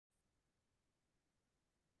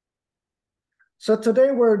So today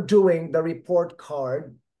we're doing the report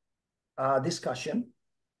card discussion,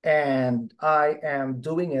 and I am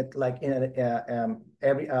doing it like in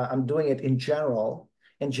I'm doing it in general.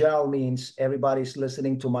 In general means everybody's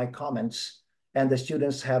listening to my comments, and the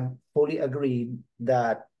students have fully agreed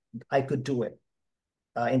that I could do it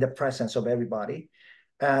in the presence of everybody.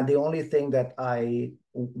 And the only thing that I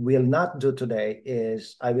will not do today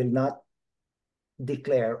is I will not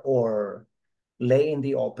declare or lay in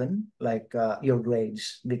the open like your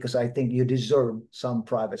grades, because I think you deserve some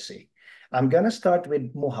privacy. I'm going to start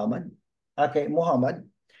with Muhammad. Okay, Muhammad,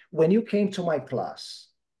 when you came to my class,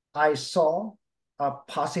 I saw a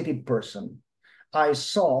positive person. I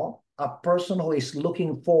saw a person who is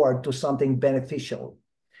looking forward to something beneficial.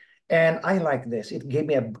 And I like this. It gave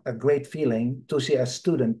me a great feeling to see a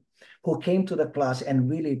student who came to the class and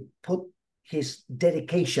really put his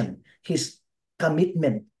dedication, his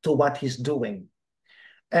commitment to what he's doing.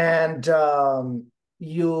 And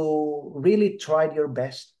you really tried your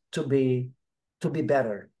best to be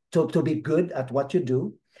better, to be good at what you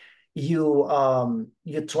do. You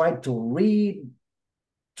tried to read,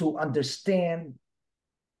 to understand,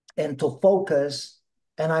 and to focus.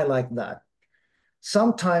 And I like that.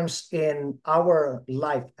 Sometimes in our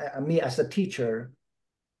life, me as a teacher,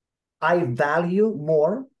 I value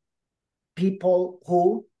more people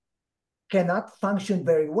who cannot function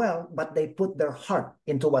very well, but they put their heart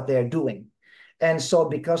into what they're doing. And so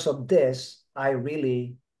because of this, I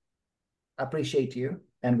really appreciate you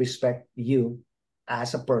and respect you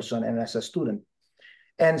as a person and as a student.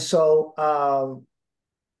 And so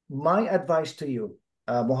my advice to you,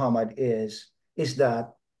 Muhammad, is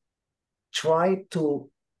that try to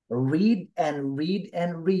read and read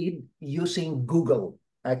and read using Google.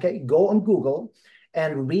 Okay, go on Google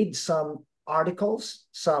and read some articles,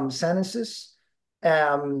 some sentences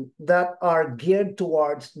that are geared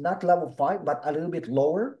towards not level 5, but a little bit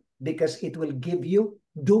lower, because it will give you,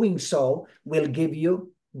 doing so will give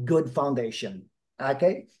you good foundation.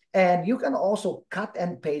 Okay, and you can also cut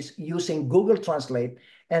and paste using Google Translate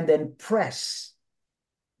and then press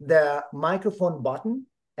the microphone button,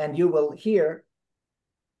 and you will hear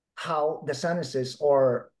how the sentences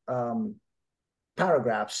or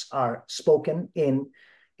paragraphs are spoken in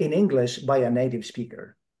English by a native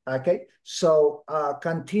speaker. Okay, so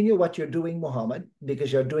continue what you're doing, Muhammad,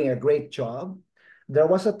 because you're doing a great job. There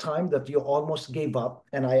was a time that you almost gave up,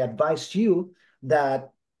 and I advised you that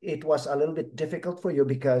it was a little bit difficult for you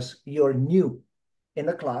because you're new in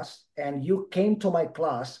the class, and you came to my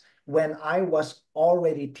class when I was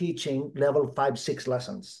already teaching level 5, 6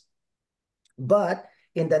 lessons. But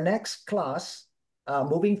in the next class,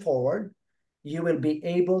 moving forward, you will be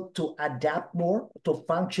able to adapt more, to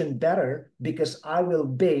function better, because I'll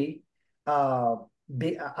be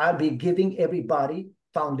giving everybody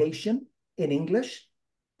foundation in English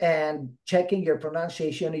and checking your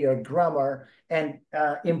pronunciation, your grammar, and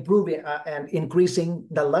improving and increasing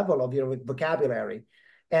the level of your vocabulary.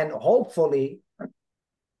 And hopefully,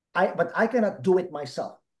 but I cannot do it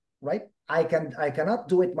myself, right? I cannot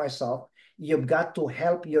do it myself. You've got to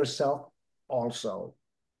help yourself also.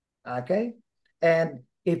 Okay. And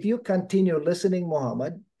if you continue listening,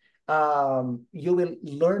 Mohammed, you will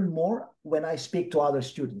learn more when I speak to other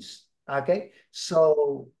students. Okay.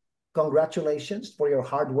 So congratulations for your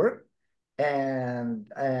hard work, and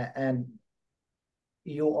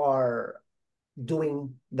you are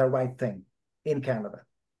doing the right thing in Canada.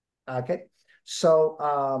 Okay.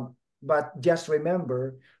 So, but just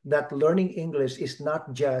remember that learning English is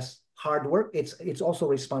not just hard work, it's also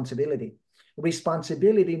responsibility.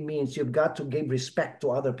 Responsibility means you've got to give respect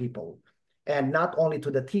to other people, and not only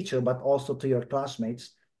to the teacher, but also to your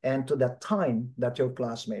classmates and to the time that your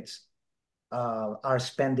classmates are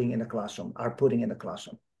spending in the classroom, are putting in the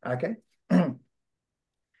classroom. Okay.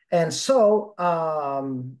 And so,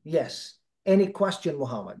 yes, any question,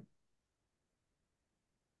 Muhammad?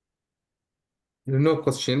 No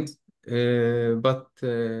questions, but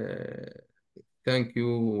thank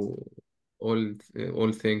you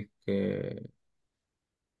all think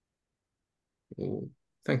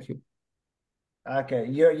thank you. Okay,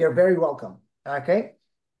 you're very welcome. Okay,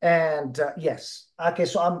 and yes, okay.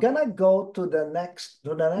 So I'm gonna go to the next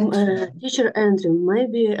one. Teacher Andrew,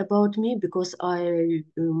 maybe about me because I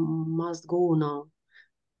must go now.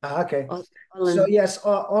 Okay, so Alan. yes,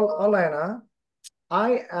 Olena,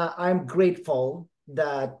 I'm grateful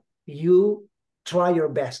that you try your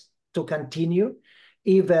best to continue,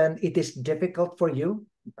 even it is difficult for you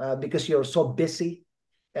because you're so busy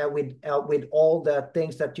with all the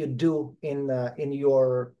things that you do in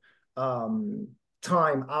your um,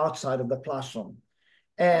 time outside of the classroom.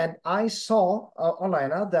 And I saw,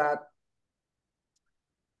 Olena, that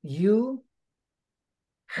you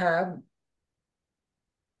have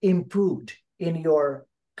improved in your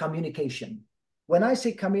communication. When I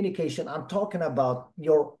say communication, I'm talking about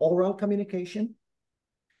your oral communication,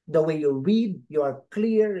 the way you read, you are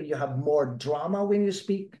clear, you have more drama when you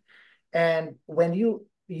speak. And when you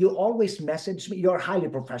always message me, you're highly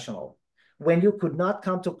professional. When you could not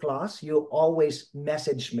come to class, you always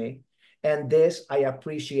message me. And this I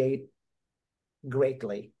appreciate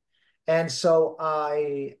greatly. And so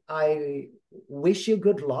I wish you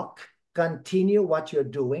good luck. Continue what you're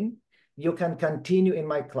doing. You can continue in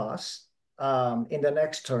my class in the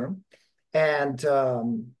next term. And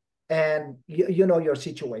you know your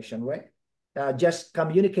situation, right? Just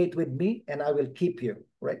communicate with me and I will keep you,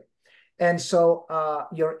 right? And so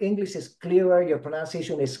your English is clearer, your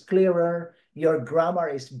pronunciation is clearer, your grammar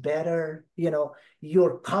is better,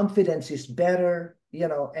 your confidence is better,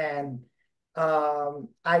 and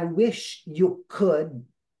I wish you could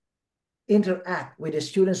interact with the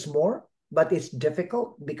students more, but it's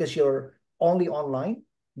difficult because you're only online.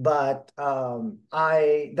 But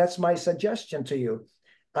that's my suggestion to you.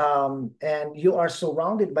 And you are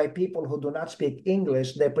surrounded by people who do not speak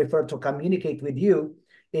English. They prefer to communicate with you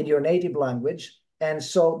in your native language. And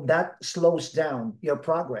so that slows down your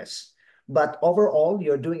progress. But overall,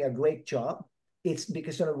 you're doing a great job. It's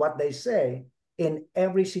because what they say, in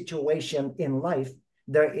every situation in life,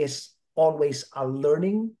 there is always a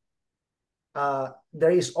learning.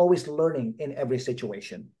 There is always learning in every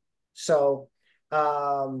situation. So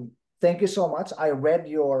thank you so much. I read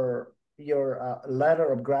your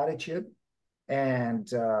letter of gratitude, and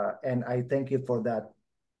I thank you for that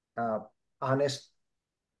honest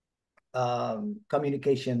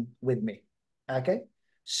communication with me. Okay.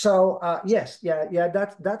 So yes, yeah,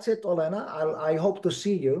 that's it, Olena. I hope to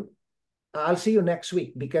see you. I'll see you next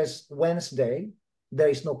week because Wednesday there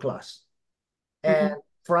is no class. And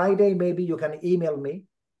Friday, maybe you can email me.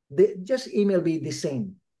 Just email me the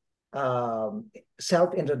same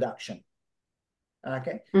self-introduction.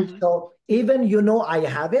 Okay. So even I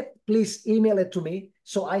have it, please email it to me.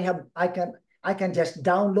 So I can just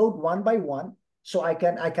download one by one. So I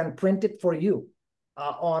can print it for you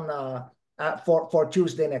for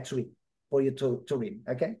Tuesday next week for you to read.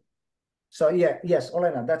 Okay. So yes,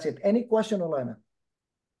 Olena, that's it. Any question, Olena?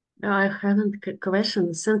 I haven't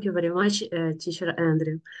questions. Thank you very much, Teacher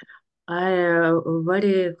Andrew. I am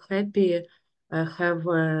very happy have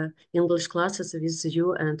English classes with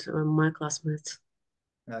you and my classmates.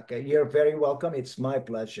 Okay, you're very welcome. It's my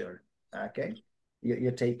pleasure. Okay,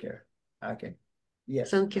 you take care. Okay, yes.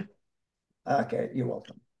 Thank you. Okay, you're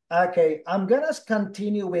welcome. Okay, I'm gonna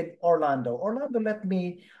continue with Orlando.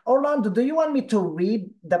 Orlando, do you want me to read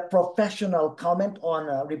the professional comment on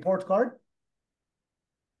a report card?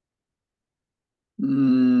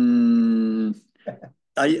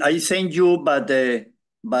 I sent you, but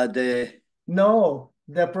No,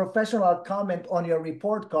 the professional comment on your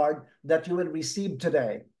report card that you will receive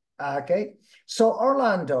today. Okay, so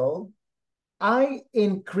Orlando, I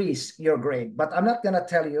increase your grade, but I'm not gonna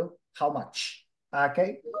tell you how much.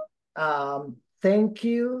 Okay, thank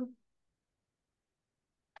you.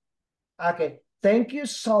 Okay, thank you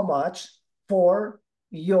so much for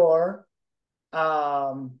your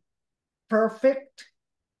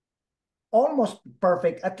almost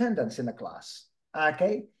perfect attendance in the class.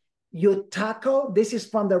 Okay, this is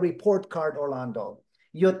from the report card, Orlando.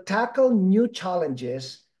 You tackle new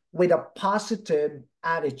challenges with a positive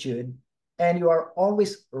attitude, and you are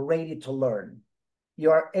always ready to learn.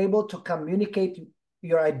 You are able to communicate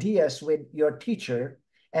your ideas with your teacher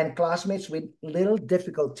and classmates with little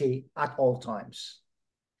difficulty at all times.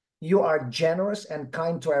 You are generous and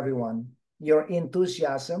kind to everyone. Your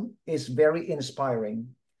enthusiasm is very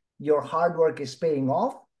inspiring. Your hard work is paying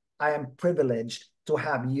off. I am privileged to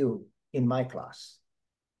have you in my class.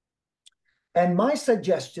 And my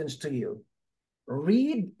suggestions to you: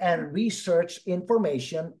 read and research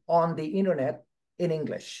information on the internet in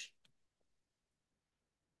English.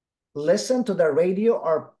 Listen to the radio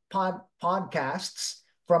or podcasts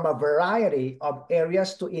from a variety of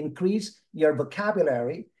areas to increase your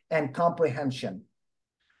vocabulary and comprehension.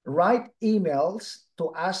 Write emails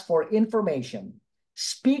to ask for information.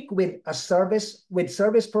 Speak with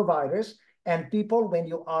service providers and people when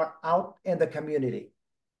you are out in the community.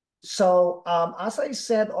 So as I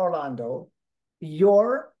said, Orlando,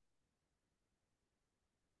 your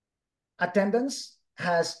attendance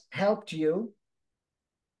has helped you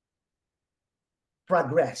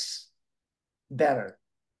progress better.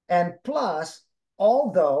 And plus,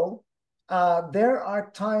 although there are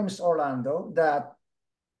times, Orlando, that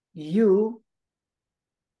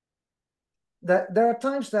there are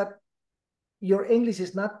times that your English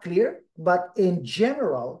is not clear, but in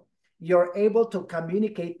general, you're able to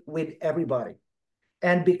communicate with everybody.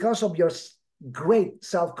 And because of your great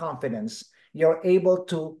self-confidence, you're able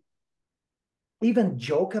to even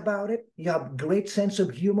joke about it. You have great sense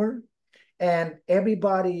of humor, and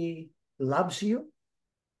everybody loves you.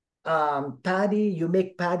 Patty, you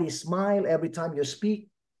make Patty smile every time you speak.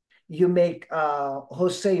 You make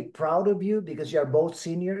Jose proud of you because you're both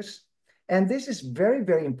seniors. And this is very,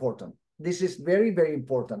 very important. This is very, very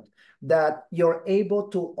important that you're able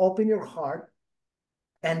to open your heart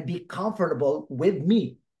and be comfortable with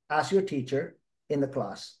me as your teacher in the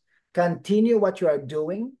class. Continue what you are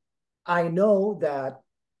doing. I know that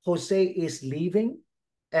Jose is leaving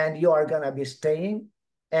and you are going to be staying,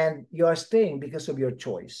 and you are staying because of your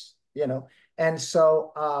choice, you know. And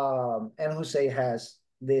so, and Jose has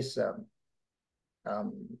this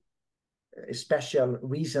special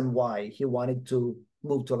reason why he wanted to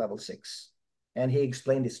move to level 6. And he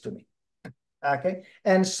explained this to me. Okay.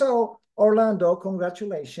 And so, Orlando,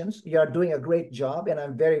 congratulations. You are doing a great job. And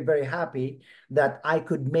I'm very, very happy that I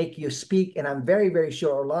could make you speak. And I'm very, very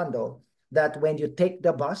sure, Orlando, that when you take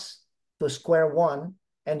the bus to Square One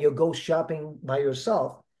and you go shopping by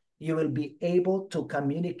yourself, you will be able to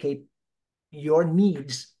communicate your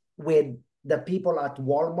needs with the people at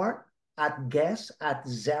Walmart, at Guess, at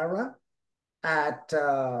Zara, at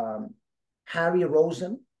Harry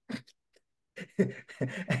Rosen,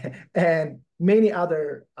 and many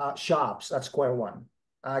other shops at Square One.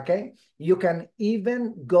 Okay, you can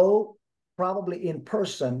even go probably in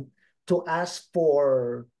person to ask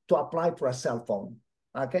to apply for a cell phone.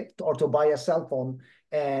 Okay, or to buy a cell phone,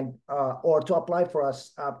 and or to apply for a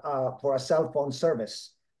cell phone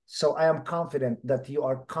service. So I am confident that you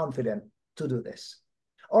are confident to do this.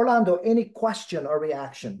 Orlando, any question or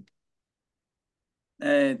reaction?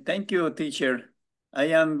 Thank you, teacher. I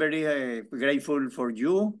am very grateful for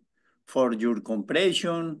you, for your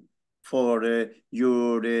comprehension, for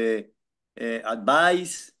your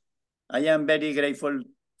advice. I am very grateful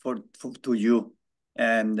to you,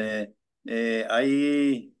 and I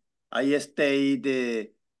stayed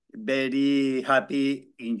very happy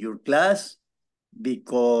in your class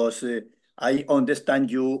because I understand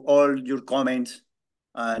you all your comments,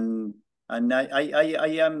 and I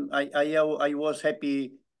was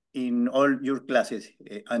happy in all your classes,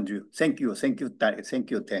 Andrew. Thank you.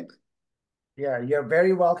 Thanks. Yeah, you're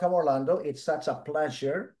very welcome, Orlando. It's such a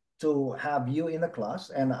pleasure to have you in the class,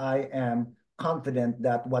 and I am confident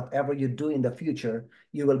that whatever you do in the future,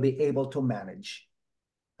 you will be able to manage.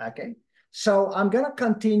 Okay, so I'm going to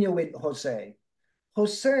continue with Jose.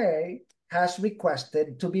 Jose has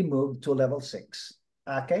requested to be moved to level 6.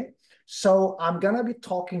 Okay, so I'm going to be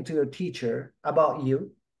talking to your teacher about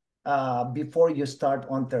you before you start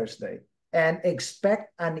on Thursday, and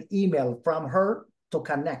expect an email from her to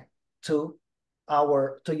connect to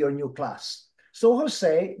your new class. So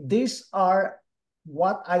Jose, these are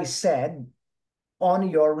what I said on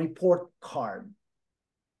your report card.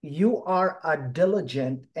 You are a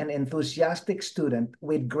diligent and enthusiastic student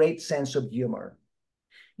with great sense of humor.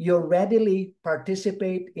 You readily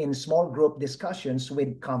participate in small group discussions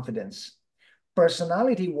with confidence.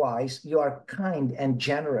 Personality-wise, you are kind and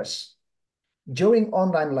generous. During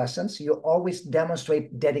online lessons, you always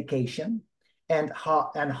demonstrate dedication and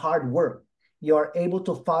hard work. You are able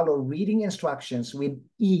to follow reading instructions with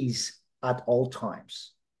ease at all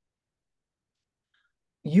times.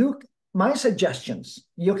 My suggestions,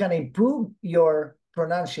 you can improve your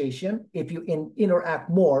pronunciation if you interact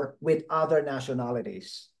more with other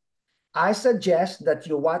nationalities. I suggest that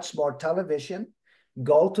you watch more television,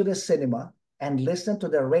 go to the cinema, and listen to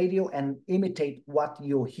the radio and imitate what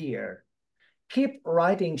you hear. Keep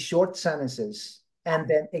writing short sentences and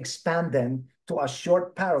then expand them to a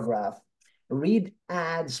short paragraph. Read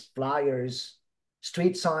ads, flyers,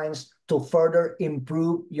 street signs to further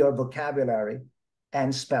improve your vocabulary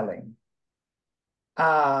and spelling.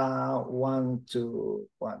 1, 2,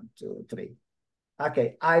 1, 2, 3.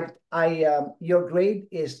 Okay, your grade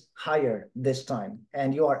is higher this time,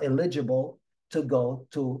 and you are eligible to go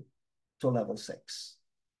to level 6.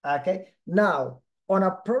 Okay, now on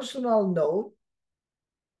a personal note,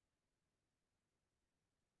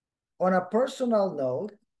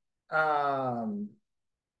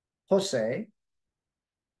 Jose.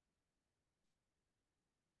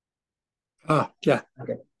 Yeah.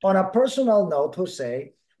 Okay. On a personal note,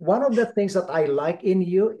 Jose, one of the things that I like in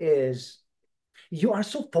you is you are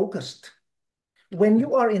so focused. When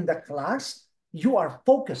you are in the class, you are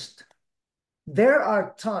focused. There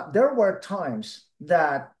were times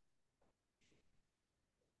that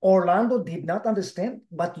Orlando did not understand,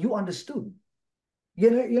 but you understood. You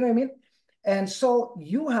know what I mean? And so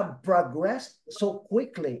you have progressed so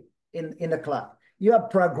quickly in the class. You have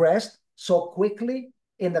progressed so quickly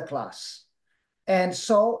in the class. And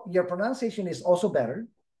so your pronunciation is also better.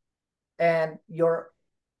 And your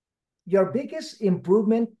biggest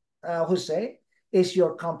improvement, Jose, is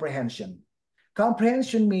your comprehension.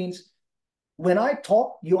 Comprehension means when I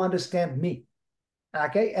talk, you understand me.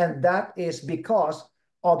 Okay, and that is because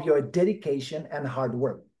of your dedication and hard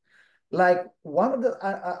work. Like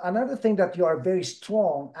another thing that you are very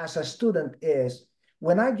strong as a student is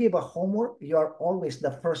when I give a homework, you are always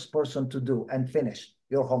the first person to do and finish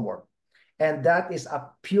your homework. And that is a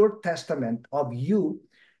pure testament of you,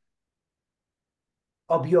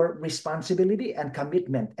 of your responsibility and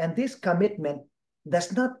commitment. And this commitment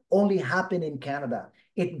does not only happen in Canada.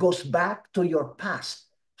 It goes back to your past,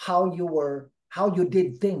 how you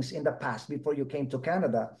did things in the past before you came to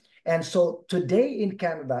Canada. And so today in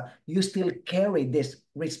Canada, you still carry this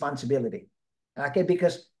responsibility, okay?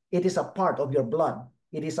 Because it is a part of your blood.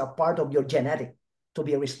 It is a part of your genetic to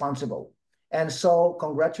be responsible. And so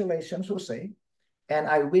congratulations, Jose. And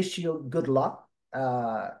I wish you good luck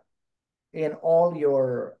in all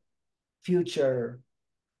your future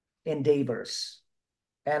endeavors.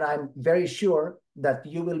 And I'm very sure that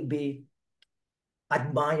you will be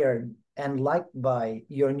admired and liked by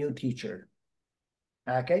your new teacher.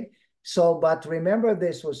 Okay? So, but remember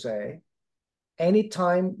this, Jose,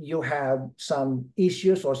 anytime you have some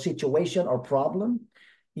issues or situation or problem,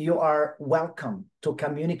 you are welcome to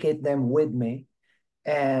communicate them with me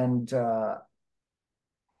and on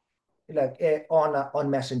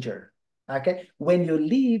Messenger. Okay? When you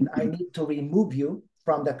leave, I need to remove you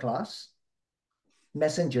from the class,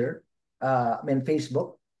 Messenger,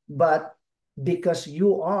 Facebook, but because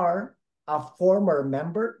you are a former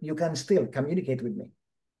member, you can still communicate with me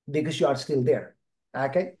because you are still there,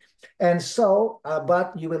 okay? And so,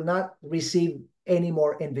 but you will not receive any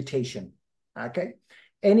more invitation, okay?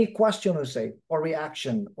 Any question, Jose, or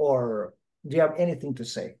reaction, or do you have anything to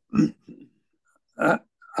say?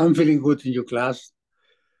 I'm feeling good in your class.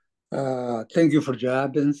 Thank you for your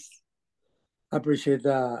guidance. I appreciate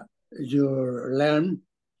your learn.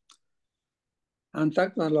 And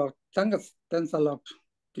thanks a lot. Thanks a lot,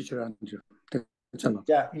 Teacher Andrew. Thanks a lot.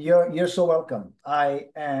 Yeah, you're so welcome. I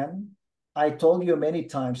told you many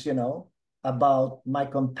times, about my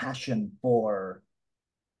compassion for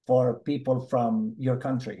people from your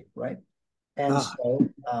country, right? And so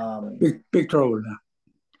big trouble.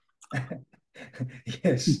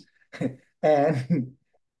 Yes. And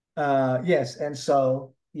yes, and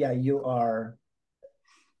so yeah, you're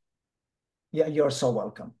so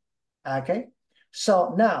welcome. Okay.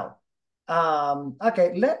 So now,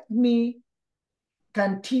 okay, let me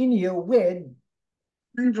continue with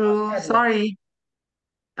Andrew, sorry.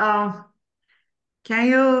 Can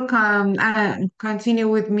you continue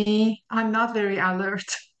with me? I'm not very alert.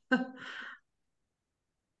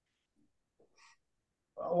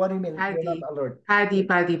 What do you mean you're not alert? Paddy.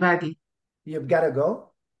 You've got to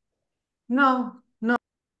go? No.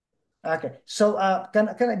 Okay. So can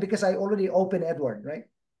I, because I already opened Edward, right?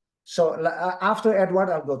 So after Edward,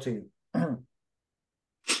 I'll go to you.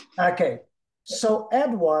 Okay. So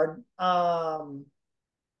Edward,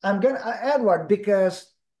 Edward,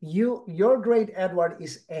 because your grade, Edward,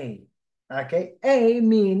 is A. Okay. A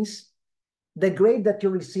means the grade that you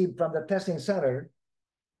received from the testing center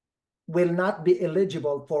will not be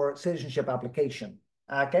eligible for citizenship application.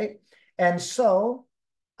 Okay. And so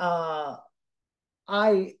I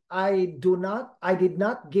did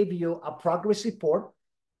not give you a progress report.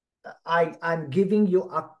 I'm giving you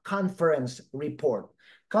a conference report.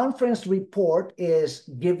 Conference report is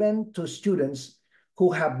given to students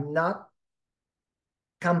who have not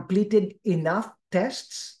completed enough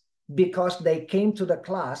tests because they came to the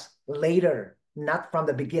class later, not from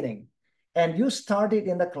the beginning. And you started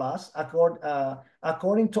in the class,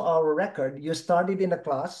 according to our record, you started in the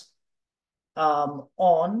class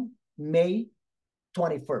on May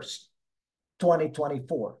 21st,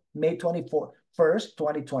 2024, May 21st,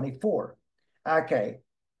 2024. Okay.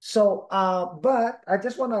 So, but I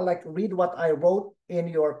just want to read what I wrote in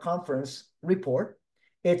your conference report.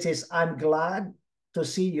 It says, I'm glad to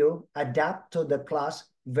see you adapt to the class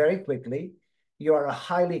very quickly. You are a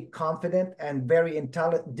highly confident and very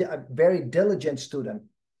diligent student.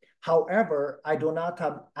 However, I do not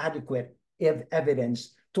have adequate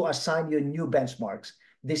evidence to assign you new benchmarks.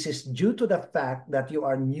 This is due to the fact that you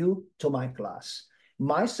are new to my class.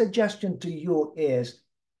 My suggestion to you is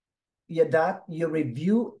that you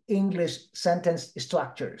review English sentence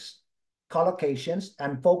structures, collocations,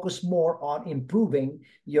 and focus more on improving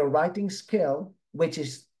your writing skill, which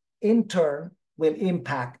is in turn will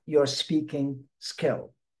impact your speaking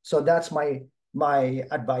skill. So that's my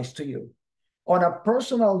advice to you. On a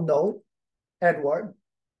personal note, Edward,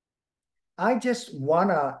 I just want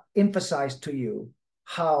to emphasize to you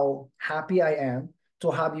how happy I am to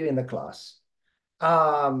have you in the class.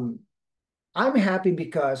 I'm happy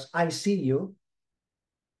because I see you.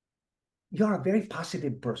 You're a very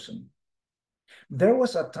positive person. There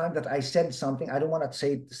was a time that I said something. I don't want to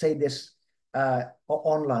say this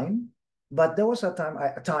online, but there was a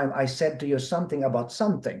time I said to you something about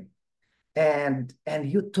something, and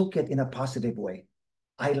you took it in a positive way.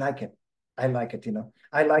 I like it. I like it.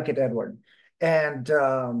 I like it, Edward, and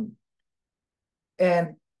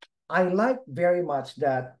I like very much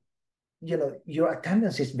that your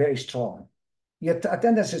attendance is very strong. Your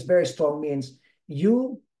attendance is very strong means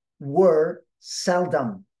you were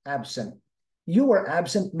seldom absent. You were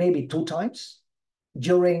absent maybe 2 times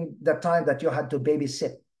during the time that you had to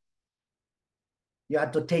babysit. You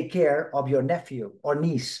had to take care of your nephew or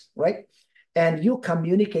niece, right? And you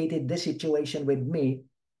communicated this situation with me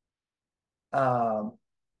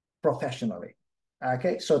professionally.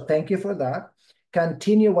 Okay, so thank you for that.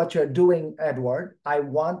 Continue what you're doing, Edward. I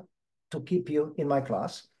want to keep you in my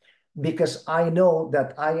class because I know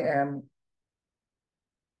that I am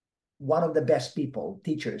one of the best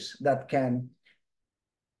teachers that can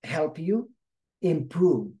help you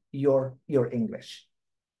improve your English.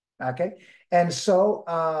 Okay, and so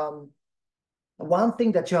one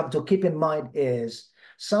thing that you have to keep in mind is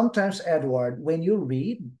sometimes, Edward, when you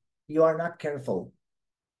read, you are not careful.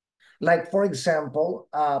 Like for example,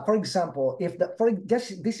 if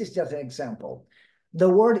this is just an example, the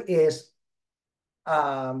word is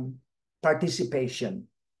participation,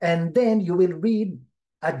 and then you will read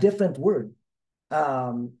a different word,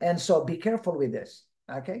 and so be careful with this.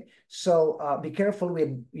 Okay, so be careful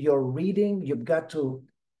with your reading. You've got to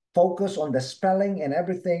focus on the spelling and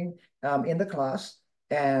everything in the class,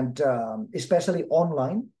 and especially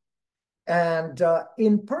online. And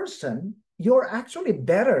in person, you're actually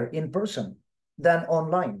better in person than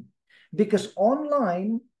online, because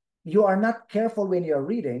online you are not careful when you're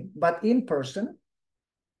reading, but in person,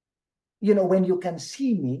 when you can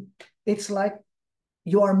see me, it's like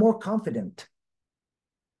you are more confident.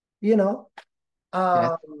 Yeah.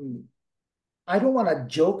 I don't want to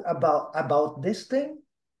joke about this thing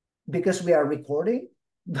because we are recording,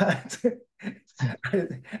 but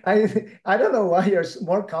I don't know why you're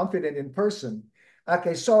more confident in person.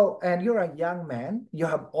 Okay, so, and you're a young man, you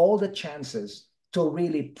have all the chances to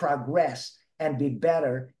really progress and be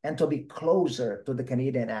better and to be closer to the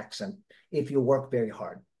Canadian accent if you work very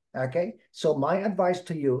hard. Okay, so my advice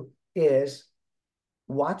to you is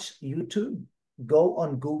watch YouTube, go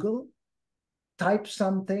on Google, type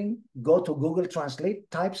something, go to Google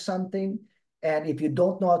Translate, type something, and if you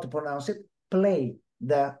don't know how to pronounce it, play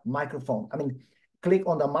the microphone. I mean, click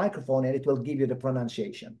on the microphone and it will give you the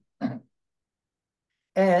pronunciation.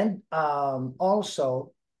 And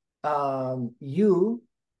also, you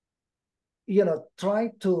try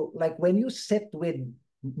to, like when you sit with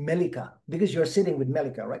Melika, because you're sitting with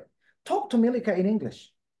Melika, right? Talk to Melika in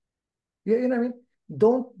English. You know what I mean?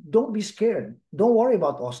 Don't be scared. Don't worry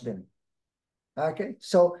about Austin. Okay,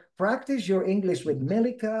 so practice your English with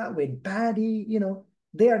Melika, with Patty,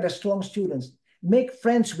 they are the strong students. Make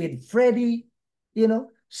friends with Freddie,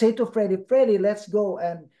 say to Freddie, let's go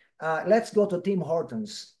and let's go to Tim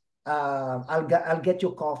Hortons. I'll get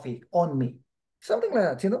you coffee on me. Something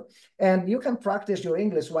like that, and you can practice your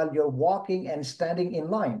English while you're walking and standing in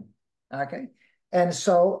line. Okay, and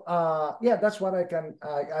so yeah, that's what I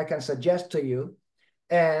can suggest to you.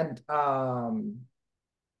 And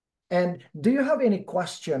do you have any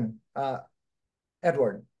question,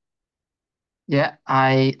 Edward? Yeah,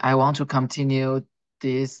 I want to continue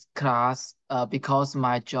this class because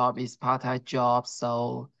my job is part-time job,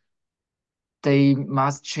 so they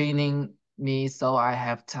must training me so I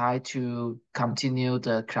have time to continue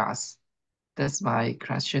the class. That's my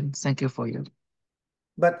question. Thank you for you.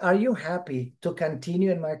 But are you happy to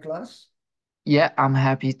continue in my class? Yeah, I'm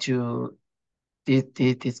happy to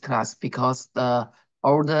this class because the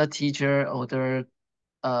older teacher, older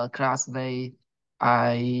classmate,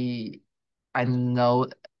 I know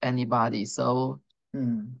anybody, so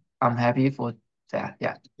I'm happy for that.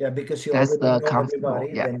 Yeah. Yeah, because you That's already the know comfortable.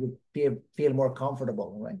 everybody, Yeah. then you feel more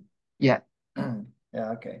comfortable, right? Yeah.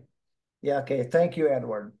 Yeah, okay. Yeah, okay. Thank you,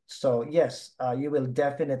 Edward. So yes, you will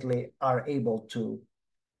definitely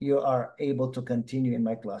you are able to continue in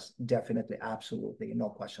my class. Definitely, absolutely, no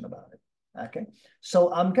question about it. Okay.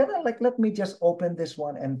 So I'm gonna let me just open this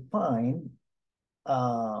one and find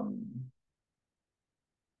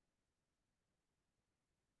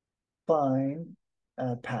find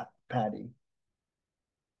Patty.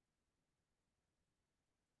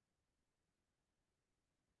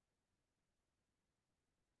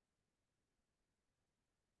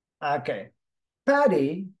 Okay,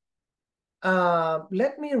 Patty,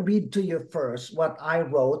 let me read to you first what I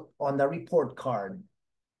wrote on the report card.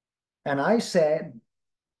 And I said,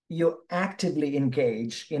 you actively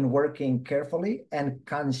engage in working carefully and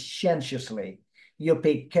conscientiously. You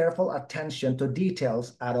pay careful attention to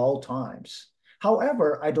details at all times.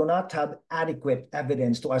 However, I do not have adequate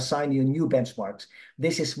evidence to assign you new benchmarks.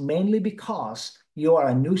 This is mainly because you are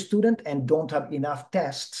a new student and don't have enough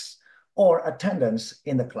tests or attendance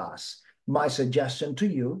in the class. My suggestion to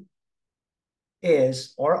you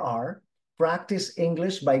is, or are, practice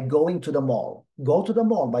English by going to the mall. Go to the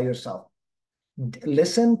mall by yourself.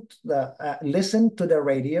 Listen to the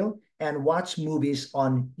radio and watch movies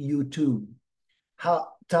on YouTube.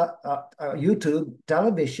 YouTube,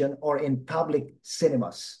 television, or in public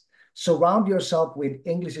cinemas. Surround yourself with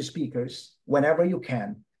English speakers whenever you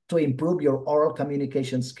can to improve your oral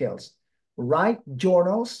communication skills. Write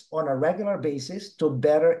journals on a regular basis to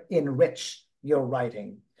better enrich your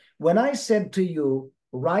writing. When I said to you,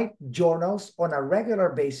 write journals on a regular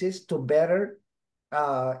basis to better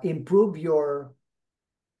improve your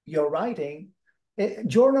writing,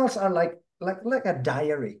 journals are like a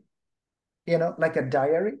diary, like a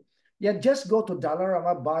diary. Yeah, just go to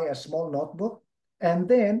Dollarama, buy a small notebook, and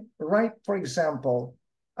then write, for example,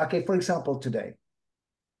 today,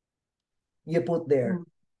 you put there,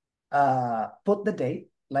 put the date,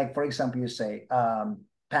 like for example, you say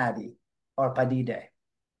Paddy or Paddy Day,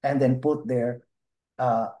 and then put there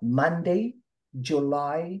Monday,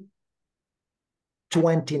 July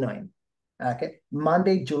 29. Okay,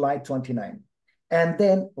 Monday, July 29. And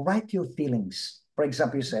then write your feelings. For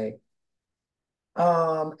example, you say,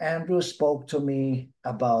 Andrew spoke to me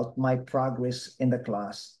about my progress in the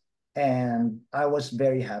class, and I was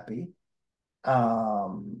very happy.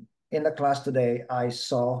 In the class today, I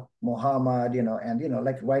saw Muhammad, and,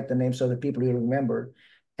 like write the names of the people you remember.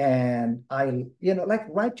 And like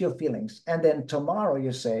write your feelings. And then tomorrow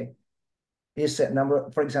you say,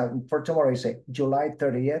 for example, for tomorrow, you say July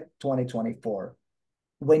 30th, 2024.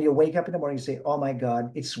 When you wake up in the morning, you say, oh my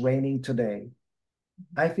God, it's raining today.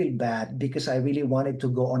 I feel bad because I really wanted to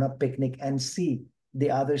go on a picnic and see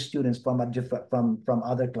the other students from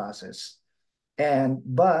other classes.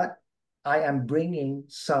 But I am bringing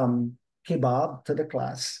some kebab to the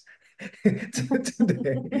class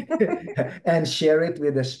today and share it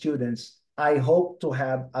with the students. I hope to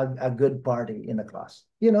have a good party in the class.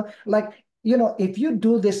 If you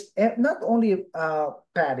do this, not only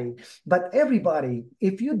Patty, but everybody,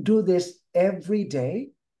 if you do this every day,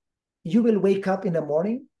 you will wake up in the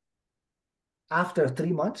morning after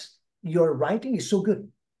 3 months, your writing is so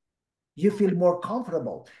good. You feel more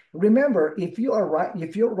comfortable. Remember, if your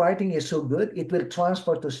writing is so good, it will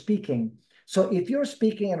transfer to speaking. So if your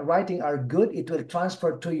speaking and writing are good, it will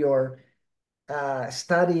transfer to your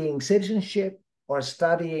studying citizenship or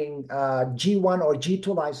studying G1 or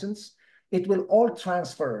G2 license. It will all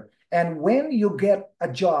transfer. And when you get a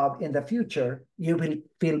job in the future, you will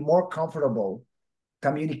feel more comfortable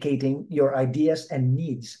communicating your ideas and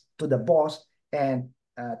needs to the boss and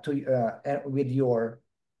with your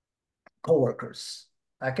coworkers.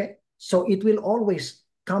 Okay, so it will always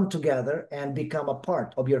come together and become a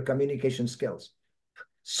part of your communication skills.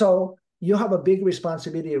 So you have a big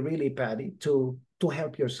responsibility, really, Patty, to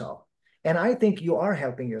help yourself. And I think you are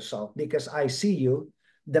helping yourself because I see you.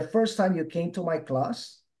 The first time you came to my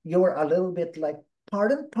class, you were a little bit like,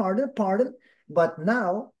 pardon. But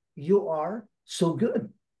now you are so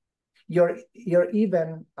good. You're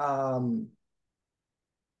even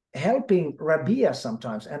helping Rabia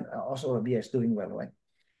sometimes, and also Rabia is doing well, right?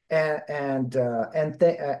 And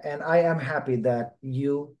I am happy that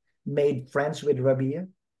you made friends with Rabia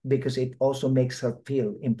because it also makes her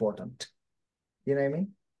feel important. You know what I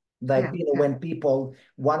mean? Like, Yeah. when people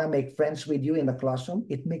want to make friends with you in the classroom,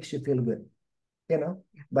 it makes you feel good,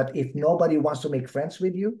 But if nobody wants to make friends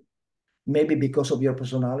with you, maybe because of your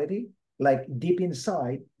personality, like deep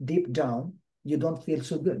inside, deep down, you don't feel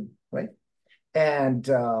so good, right? And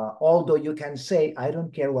although you can say, I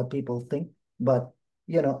don't care what people think, but,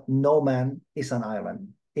 no man is an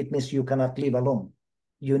island. It means you cannot live alone.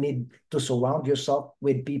 You need to surround yourself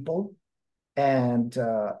with people and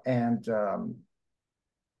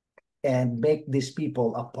make these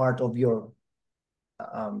people a part of your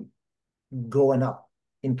growing up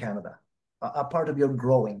in Canada, a part of your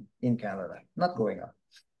growing in Canada, not growing up.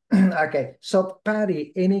 Okay, so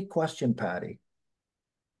Patty, any question, Patty?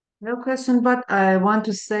 No question, but I want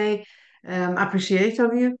to say appreciate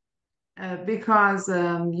of you because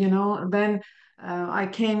you know, when I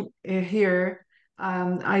came here,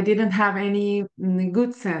 I didn't have any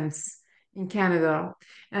good sense in Canada,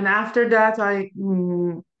 and after that, I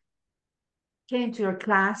came to your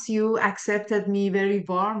class. You accepted me very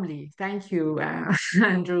warmly. Thank you,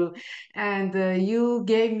 Andrew. And you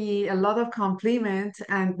gave me a lot of compliment.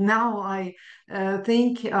 And now I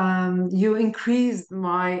think you increased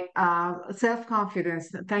my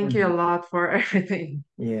self-confidence. Thank you a lot for everything.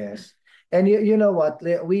 Yes. And you know what?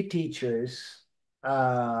 We teachers, in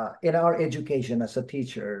our education as a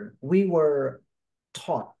teacher, we were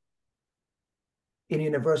taught in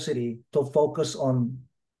university to focus on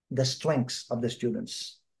the strengths of the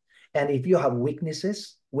students. And if you have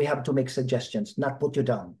weaknesses, we have to make suggestions, not put you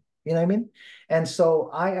down. You know what I mean? And so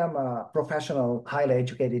I am a professional, highly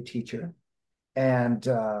educated teacher. And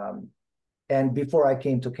before I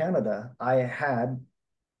came to Canada, I had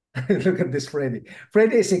look at this, Freddie.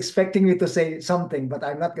 Freddie is expecting me to say something, but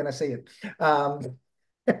I'm not gonna say it.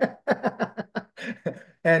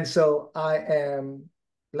 And so I am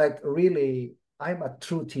like really, I'm a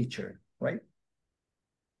true teacher, right?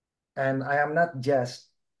 And I am not just,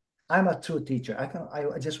 I'm a true teacher.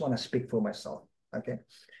 I just want to speak for myself, okay?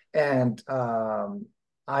 And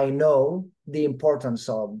I know the importance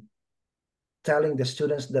of telling the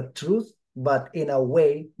students the truth, but in a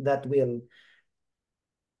way that will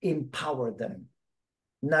empower them,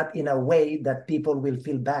 not in a way that people will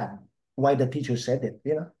feel bad why the teacher said it,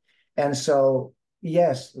 you know? And so,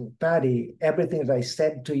 yes, Patty, everything that I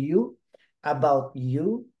said to you, about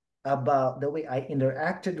the way I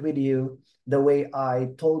interacted with you, the way I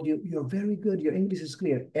told you, you're very good, your English is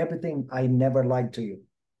clear, everything, I never lied to you.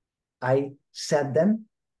 I said them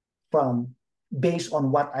based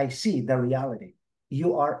on what I see, the reality.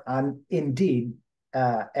 You are indeed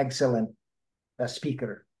excellent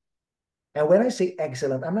speaker. And when I say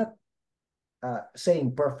excellent, I'm not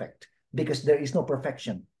saying perfect, because there is no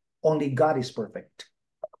perfection. Only God is perfect.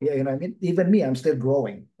 Yeah, you know what I mean? Even me, I'm still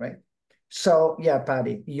growing, right? So yeah,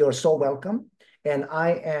 Patty, you're so welcome. And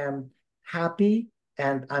I am happy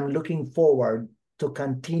and I'm looking forward to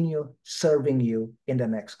continue serving you in the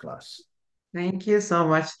next class. Thank you so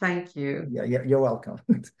much. Thank you. Yeah, you're welcome.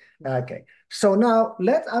 Okay. So now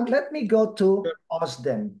let me go to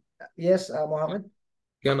Austin. Yes, Mohammed?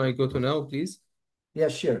 Can I go to now, please? Yeah,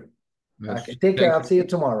 sure. Yes. Okay, take care. Thank I'll see you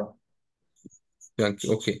tomorrow. Thank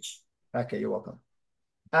you. Okay. Okay, you're welcome.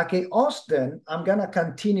 Okay, Austin, I'm gonna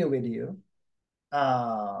continue with you.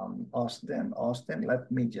 Austin, let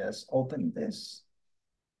me just open this.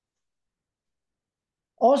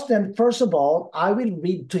 Austin, first of all, I will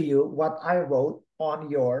read to you what I wrote on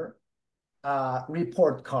your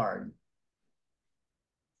report card.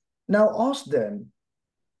 Now, Austin,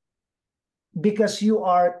 because you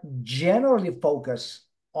are generally focused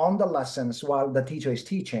on the lessons while the teacher is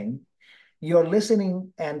teaching, your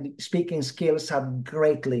listening and speaking skills have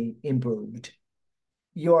greatly improved.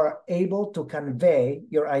 You are able to convey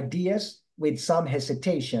your ideas with some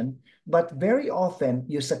hesitation, but very often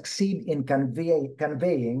you succeed in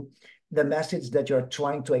conveying the message that you're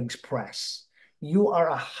trying to express. You are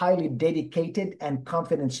a highly dedicated and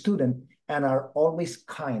confident student and are always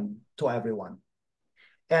kind to everyone.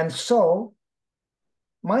 And so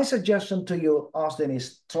my suggestion to you, Austin,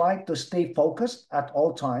 is try to stay focused at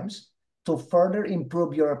all times to further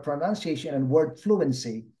improve your pronunciation and word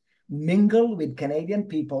fluency. Mingle with Canadian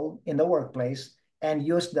people in the workplace and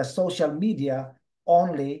use the social media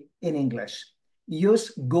only in English.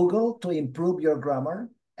 Use Google to improve your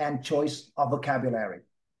grammar and choice of vocabulary.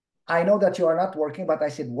 I know that you are not working, but I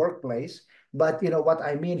said workplace, but you know what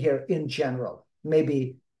I mean here in general,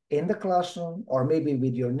 maybe in the classroom or maybe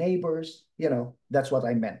with your neighbors, you know, that's what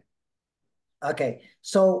I meant. Okay,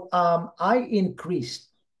 so I increased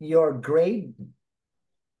your grade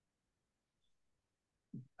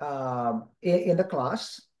in the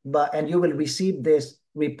class, and you will receive this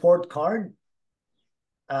report card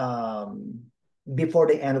before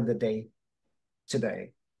the end of the day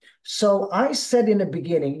today. So I said in the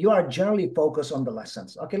beginning, you are generally focused on the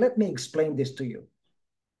lessons. Okay, let me explain this to you.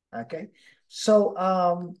 Okay, so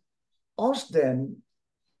Austin,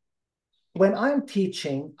 when I'm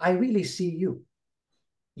teaching, I really see you.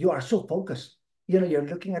 You are so focused. You know, you're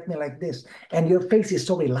looking at me like this, and your face is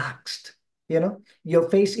so relaxed. You know, your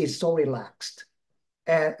face is so relaxed.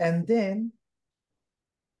 And then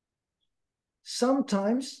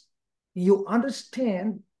sometimes you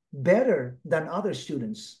understand better than other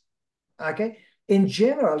students. Okay, in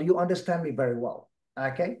general, you understand me very well.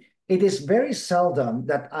 Okay, it is very seldom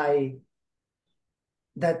that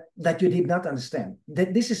that you did not understand.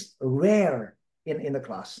 That this is rare in the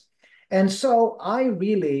class. And so I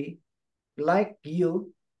really like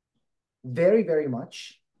you very, very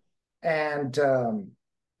much. And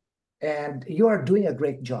you are doing a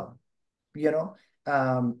great job. You know,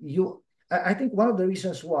 I think one of the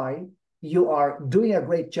reasons why you are doing a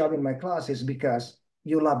great job in my class is because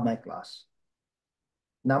you love my class.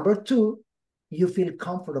 Number two, you feel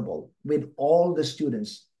comfortable with all the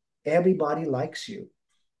students. Everybody likes you.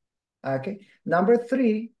 Okay. Number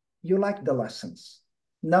three, you like the lessons.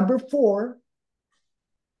 Number four,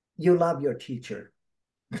 you love your teacher.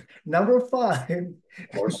 Number five,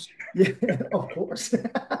 Of course. yeah, of course.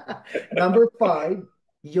 Number five,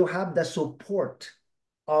 you have the support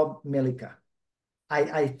of Melika.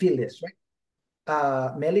 I feel this, right?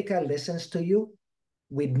 Melika listens to you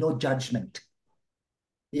with no judgment,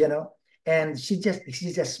 you know, and she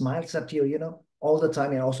just smiles at you, you know, all the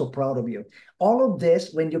time, and also proud of you. All of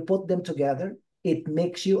this, when you put them together, it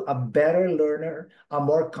makes you a better learner, a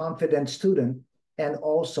more confident student, and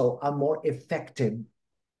also a more effective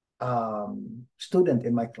student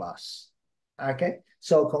in my class. Okay,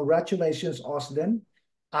 so congratulations, Austin.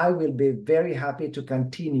 I will be very happy to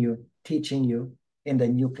continue teaching you in the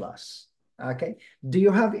new class. Okay, do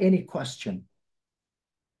you have any question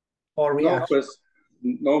or reaction?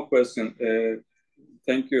 No question.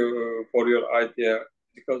 Thank you for your idea,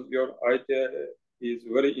 because your idea is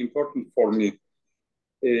very important for me.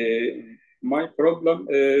 My problem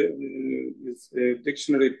is a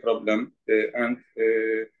dictionary problem, and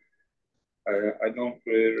I don't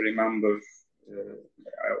remember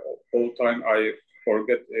all time. I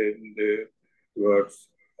forget the words,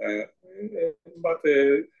 but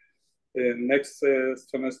next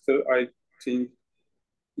semester I think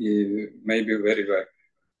maybe very well.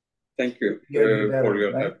 Thank you for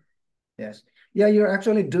your help. Yes. Yeah, you're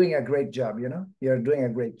actually doing a great job, you know? You're doing a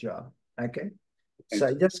great job. Okay.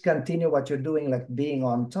 So just continue what you're doing, like being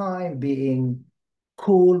on time, being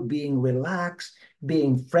cool, being relaxed,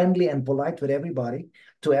 being friendly and polite with everybody,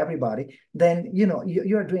 to everybody. Then, you know,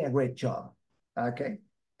 you're doing a great job. Okay.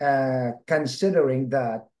 Considering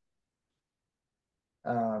that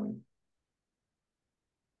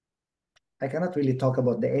I cannot really talk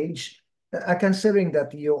about the age, considering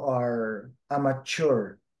that you are a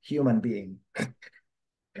mature human being.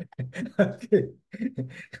 Okay.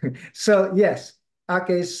 So yes.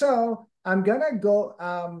 Okay, so I'm gonna go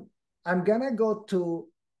to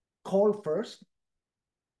Cole first.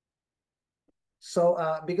 So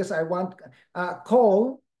because I want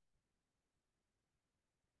Cole,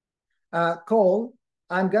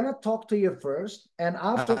 I'm gonna talk to you first, and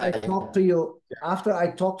after I talk to you,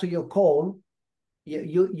 Cole,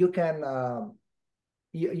 you can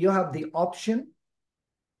you have the option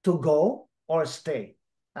to go or stay.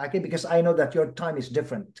 Okay, because I know that your time is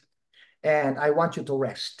different, and I want you to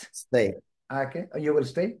rest. Stay. Okay, you will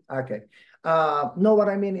stay. Okay. No, what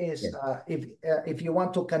I mean is, if you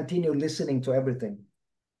want to continue listening to everything.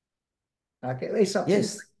 Okay, it's up to you.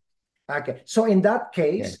 Okay, so in that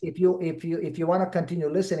case, if you want to continue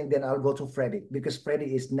listening, then I'll go to Freddie, because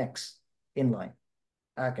Freddie is next in line.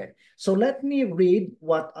 Okay, so let me read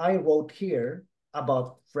what I wrote here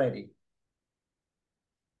about Freddie.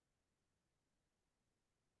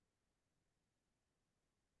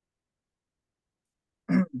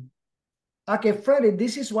 Okay, Freddie,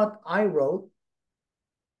 this is what I wrote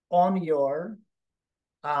on your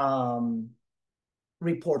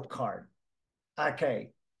report card.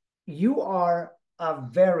 Okay, you are a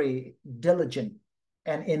very diligent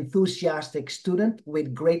and enthusiastic student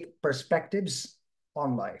with great perspectives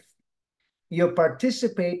on life. You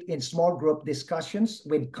participate in small group discussions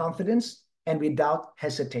with confidence and without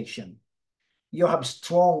hesitation. You have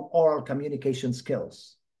strong oral communication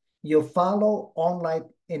skills. You follow online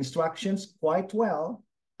instructions quite well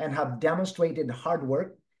and have demonstrated hard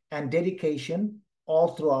work and dedication all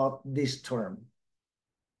throughout this term.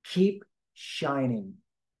 Keep shining,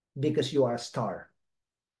 because you are a star.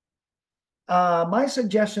 My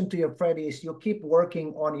suggestion to you, Freddie, is you keep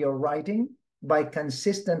working on your writing by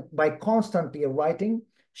constantly writing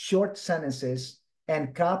short sentences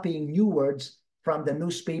and copying new words from the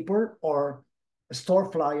newspaper or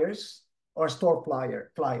store flyers.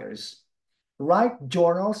 Write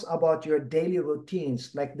journals about your daily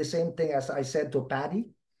routines, like the same thing as I said to Patty,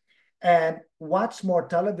 and watch more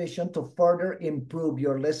television to further improve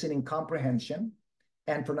your listening comprehension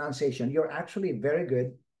and pronunciation. You're actually very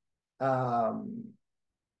good.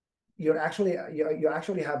 You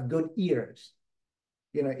actually have good ears,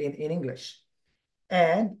 you know, in English.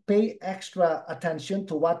 And pay extra attention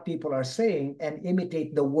to what people are saying and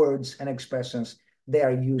imitate the words and expressions they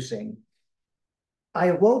are using.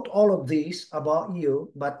 I wrote all of these about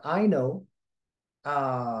you, but I know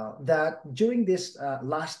that during this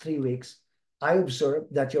last 3 weeks, I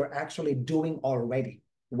observed that you're actually doing already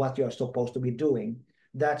what you're supposed to be doing.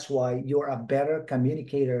 That's why you're a better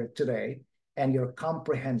communicator today, and your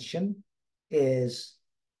comprehension is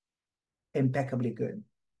impeccably good.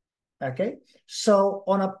 Okay, so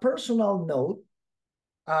on a personal note,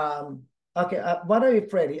 okay, what are you,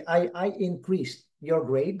 Freddie? I increased your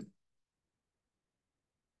grade.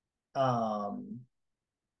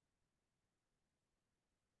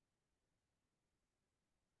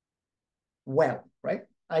 Well, right?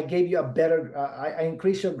 I gave you a better, I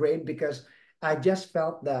increased your grade because I just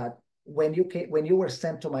felt that when you were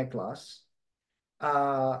sent to my class,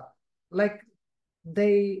 like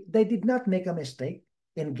they did not make a mistake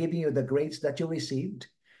in giving you the grades that you received.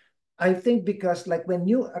 I think because like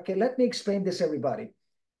okay, let me explain this, everybody.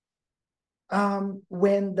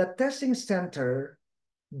 When the testing center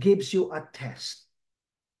gives you a test,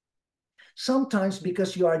 sometimes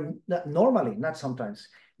because you are normally, not sometimes,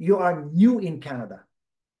 you are new in Canada.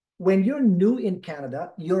 When you're new in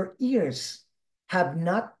Canada, your ears have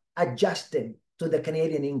not adjusted to the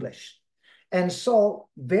Canadian English. And so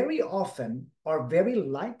very often, or very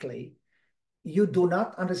likely, you do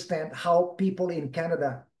not understand how people in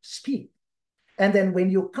Canada speak. And then when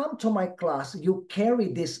you come to my class, you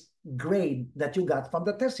carry this grade that you got from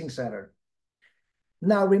the testing center.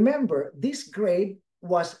 Now, remember, this grade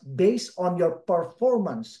was based on your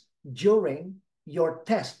performance during your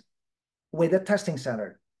test with the testing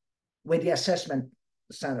center, with the assessment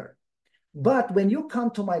center. But when you come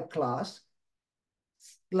to my class,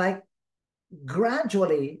 like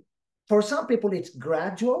gradually, for some people it's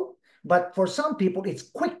gradual, but for some people it's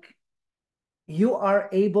quick. You are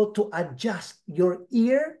able to adjust your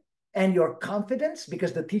ear and your confidence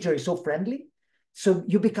because the teacher is so friendly. So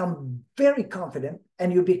you become very confident,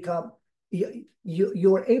 and you're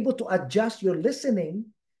able to adjust your listening.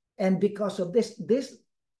 And because of this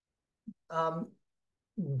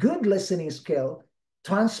good listening skill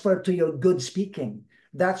transfer to your good speaking.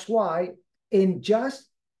 That's why in just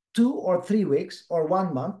 2 or 3 weeks or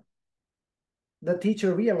 1 month, the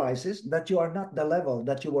teacher realizes that you are not the level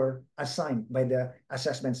that you were assigned by the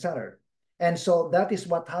assessment center. And so that is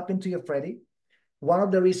what happened to you, Freddie. One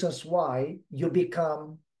of the reasons why you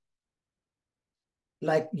become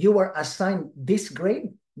like you were assigned this grade,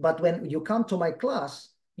 but when you come to my class,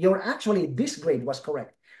 you're actually, this grade was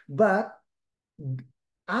correct. But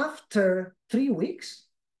after 3 weeks,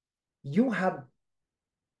 you have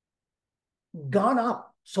gone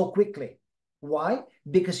up so quickly. Why?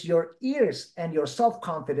 Because your ears and your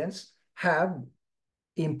self-confidence have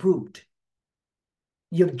improved.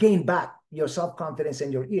 You've gained back your self-confidence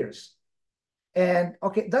and your ears. And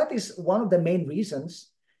okay, that is one of the main reasons.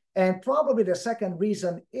 And probably the second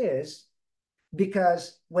reason is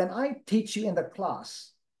because when I teach you in the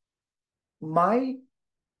class, my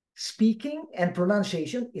speaking and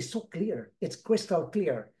pronunciation is so clear. It's crystal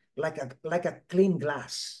clear, like a clean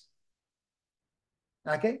glass.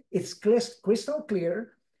 Okay, it's crystal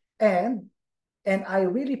clear, and I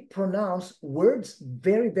really pronounce words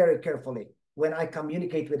very, very carefully when I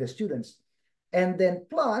communicate with the students. And then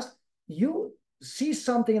plus, you see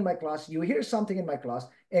something in my class, you hear something in my class,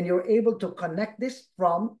 and you're able to connect this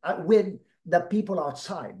from with the people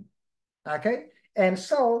outside. Okay, and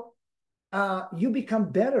so you become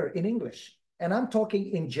better in English. And I'm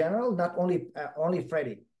talking in general, not only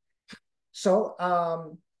Freddie. So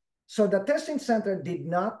so the testing center did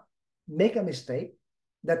not make a mistake.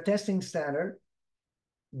 The testing center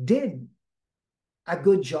did a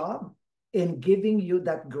good job in giving you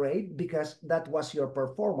that grade because that was your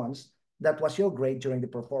performance. That was your grade during the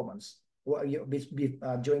performance,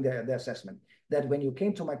 during the assessment. That when you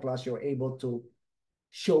came to my class, you were able to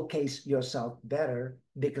showcase yourself better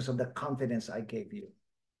because of the confidence I gave you.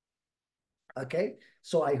 Okay,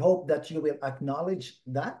 so I hope that you will acknowledge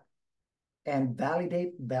that and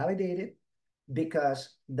validate it,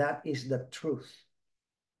 because that is the truth.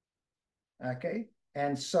 Okay,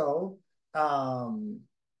 and so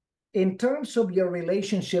in terms of your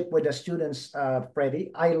relationship with the students, Freddie,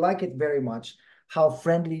 I like it very much how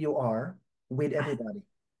friendly you are with everybody.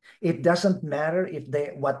 It doesn't matter if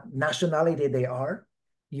what nationality they are,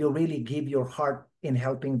 you really give your heart in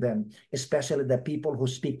helping them, especially the people who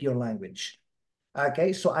speak your language.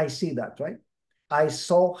 Okay, so I see that, right? I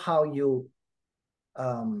saw how you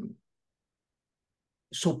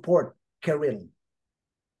support Kirill.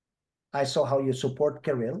 I saw how you support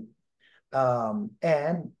Kirill. And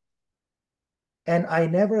I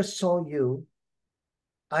never saw you,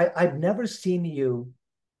 I've never seen you,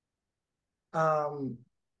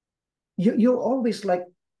 you're always like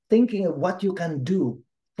thinking of what you can do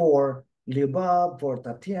for Liubab, for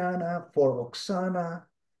Tatiana, for Oksana,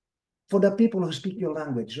 for the people who speak your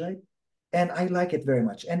language, right? And I like it very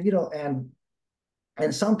much. And, you know,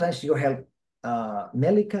 and sometimes you help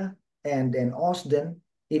Melika and Austin,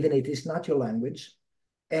 even if it is not your language.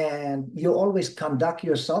 And you always conduct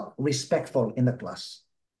yourself respectful in the class.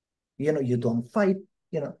 You know, you don't fight,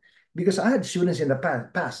 you know, because I had students in the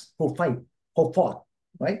past who fought,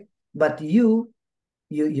 right? But you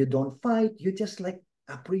don't fight, you just like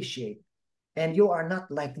appreciate. And you are not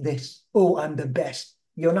like this, oh, I'm the best.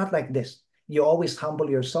 You're not like this. You always humble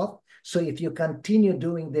yourself. So if you continue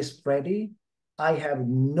doing this, Freddie, I have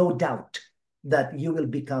no doubt that you will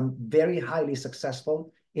become very highly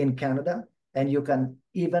successful in Canada, and you can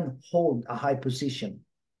even hold a high position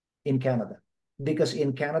in Canada. Because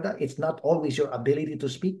in Canada, it's not always your ability to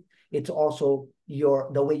speak, it's also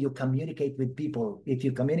the way you communicate with people. If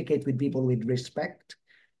you communicate with people with respect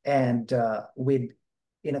and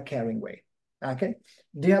in a caring way. Okay.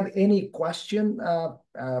 Do you have any question,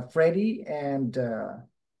 Freddie, or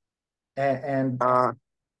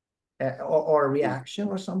a reaction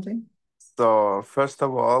or something? So first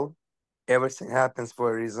of all, everything happens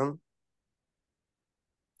for a reason.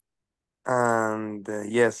 And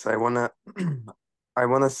yes, I wanna I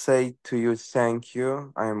wanna say to you thank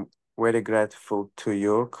you. I'm very grateful to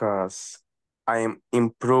you because I am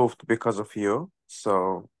improved because of you.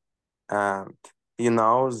 So, and you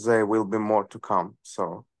know, there will be more to come.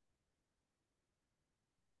 So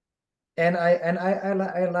And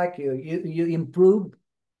I like you. You improve.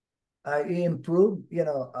 You improve. You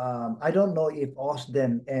know, I don't know if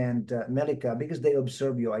Austin and Melika, because they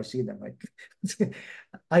observe you, I see them. Right?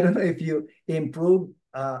 I don't know if you improve.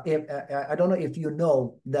 If I don't know if you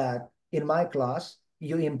know that in my class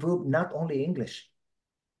you improve not only English,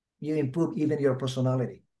 you improve even your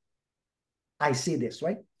personality. I see this,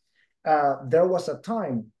 right? There was a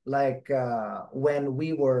time like when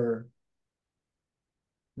we were.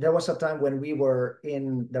 There was a time when we were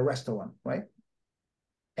in the restaurant, right?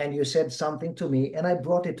 And you said something to me, and I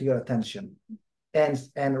brought it to your attention, and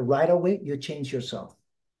right away you changed yourself,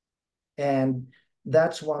 and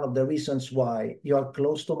that's one of the reasons why you're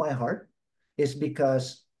close to my heart, is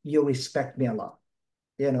because you respect me a lot.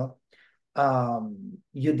 You know,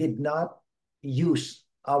 you did not use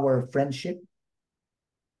our friendship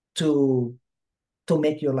to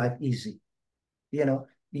make your life easy. You know,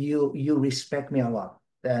 you respect me a lot,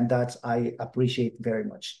 and that's I appreciate very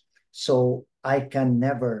much. So I can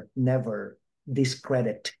never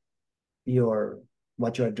discredit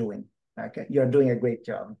what you're doing. Okay, you're doing a great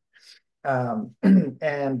job.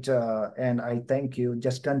 And I thank you.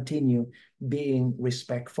 Just continue being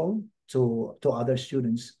respectful to other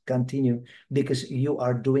students. Continue, because you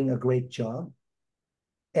are doing a great job,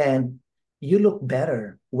 and you look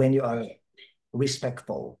better when you are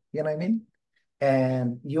respectful. You know what I mean?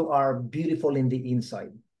 And you are beautiful in the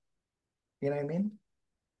inside. You know what I mean?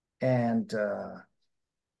 And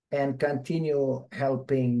continue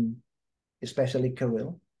helping, especially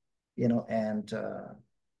Kirill, you know,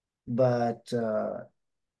 but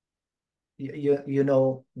you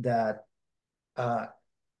know that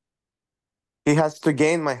he has to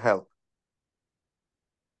gain my help.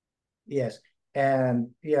 yes, and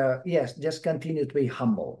yes, just continue to be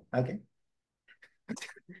humble. Okay.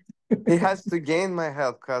 He has to gain my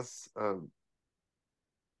help because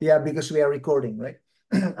yeah, because we are recording, right?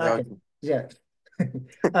 Okay. okay. Yeah.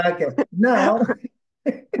 Okay. Now.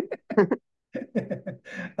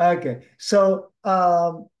 Okay. So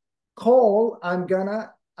Cole, Cole.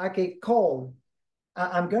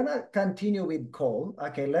 I'm gonna continue with Cole.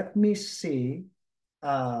 Okay, let me see.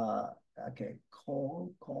 Okay,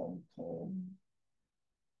 Cole.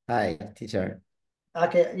 Hi, teacher.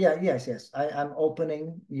 Okay, yes. I'm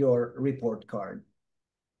opening your report card.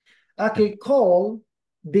 Okay, Cole,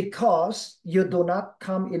 because you do not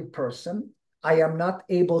come in person, I am not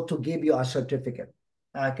able to give you a certificate.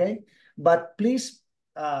 Okay, but please,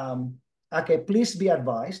 please be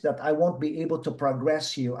advised that I won't be able to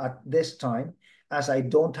progress you at this time, as I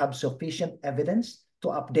don't have sufficient evidence to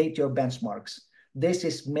update your benchmarks. This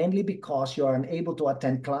is mainly because you are unable to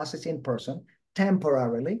attend classes in person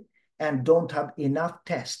temporarily and don't have enough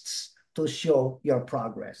tests to show your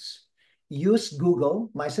progress. Use Google.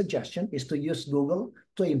 My suggestion is to use Google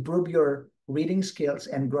to improve your reading skills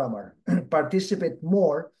and grammar. Participate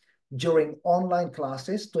more during online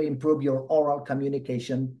classes to improve your oral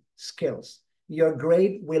communication skills. Your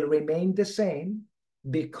grade will remain the same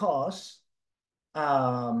because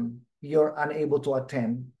you're unable to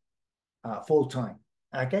attend full time.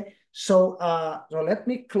 Okay, so let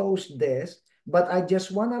me close this, but I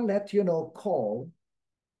just want to let you know, Cole,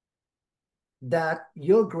 that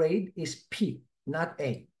your grade is P, not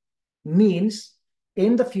A. Means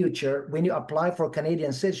in the future, when you apply for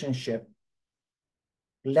Canadian citizenship,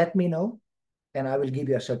 let me know and I will give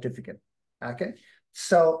you a certificate. Okay.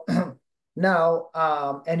 So now,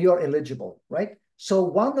 and you're eligible, right? So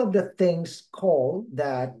one of the things called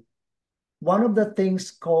that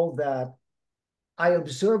I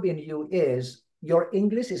observe in you is your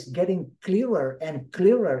English is getting clearer and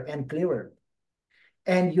clearer and clearer.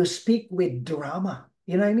 And you speak with drama,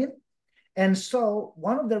 you know what I mean? And so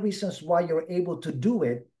one of the reasons why you're able to do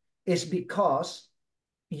it is because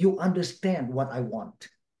you understand what I want.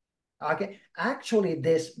 Okay. Actually,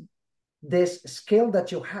 this skill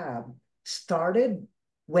that you have started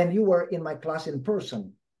when you were in my class in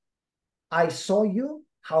person. I saw you,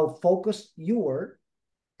 how focused you were,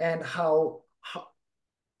 and how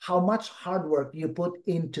much hard work you put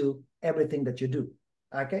into everything that you do.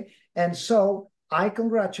 Okay. And so I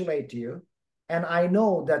congratulate you. And I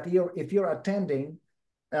know that if you're attending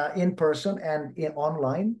in person and in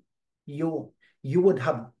online, you would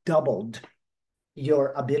have doubled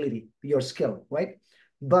your ability, your skill, right?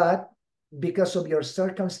 But because of your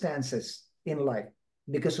circumstances in life,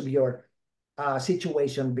 because of your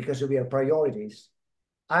situation, because of your priorities,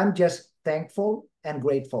 I'm just thankful and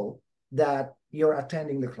grateful that you're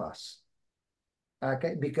attending the class.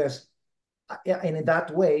 Okay, because and in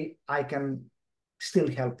that way, I can still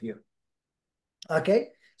help you. Okay,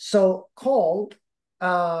 so Cole,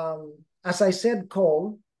 as I said,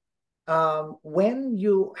 Cole, when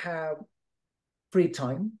you have free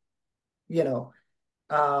time, you know,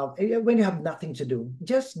 when you have nothing to do,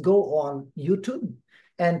 just go on YouTube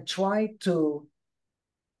and try to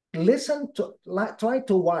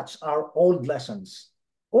watch our old lessons,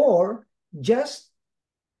 or just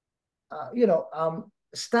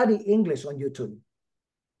study English on YouTube.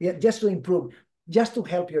 Yeah, just to improve, just to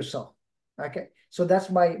help yourself. Okay, so that's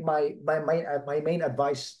my main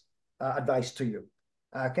advice to you.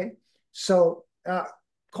 Okay, so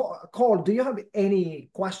Cole, do you have any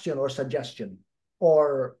question or suggestion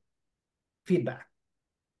or feedback?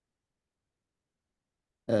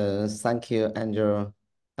 Thank you, Andrew.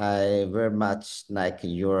 I very much like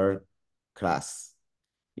your class.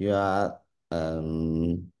 You are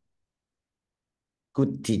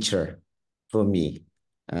good teacher for me.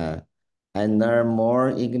 I learn more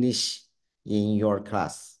English in your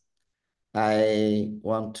class. I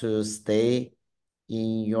want to stay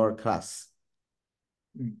in your class.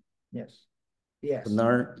 Yes. Yes.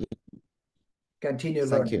 Learn. Continue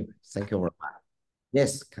Thank learning. you. Thank you very much.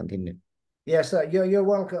 Yes, continue. Yes, you're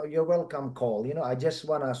welcome. You're welcome, Cole. You know, I just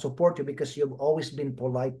want to support you because you've always been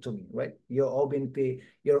polite to me, right? You've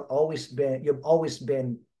always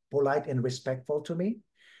been polite and respectful to me,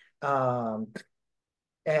 and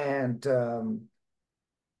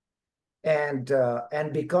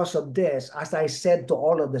because of this, as I said to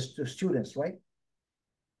all of the students, right?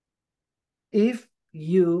 If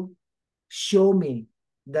you show me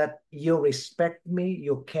that you respect me,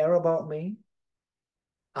 you care about me,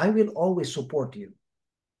 I will always support you.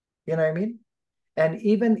 You know what I mean? And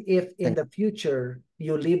even if in the future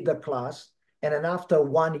you leave the class and then after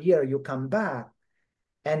 1 year you come back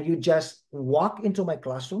and you just walk into my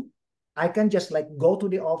classroom, I can just like go to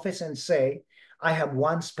the office and say, I have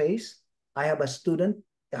one space, I have a student,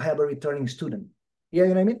 I have a returning student. You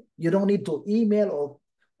know what I mean? You don't need to email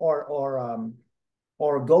or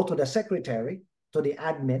go to the secretary, to the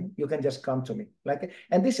admin. You can just come to me.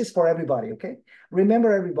 And this is for everybody, okay?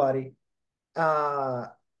 Remember, everybody,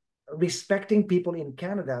 respecting people in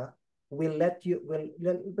Canada will make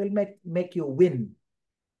you win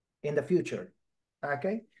in the future.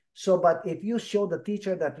 Okay. So, but if you show the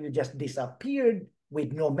teacher that you just disappeared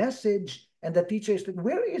with no message, and the teacher is like,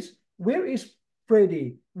 where is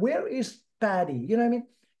Freddie? Where is Patty? You know what I mean?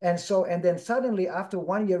 And then suddenly after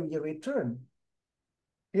 1 year you return,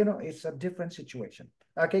 you know, it's a different situation.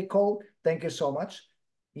 Okay, Cole, thank you so much.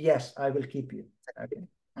 Yes, I will keep you. Okay.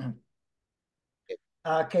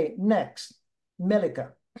 Okay, next,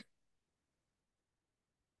 Melika.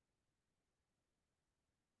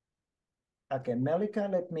 Okay,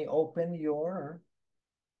 Melika, let me open your...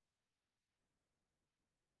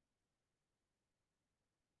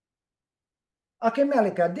 Okay,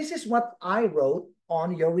 Melika, this is what I wrote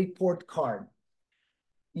on your report card.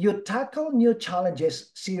 You tackle new challenges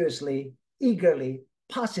seriously, eagerly,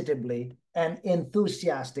 positively, and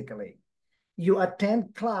enthusiastically. You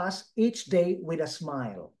attend class each day with a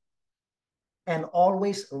smile and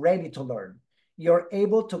always ready to learn. You're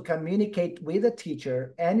able to communicate with the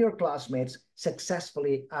teacher and your classmates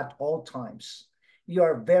successfully at all times. You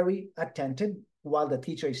are very attentive while the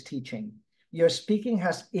teacher is teaching. Your speaking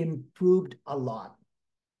has improved a lot,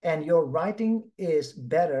 and your writing is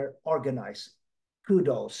better organized.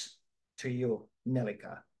 Kudos to you,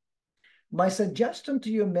 Melika. My suggestion to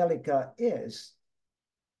you, Melika, is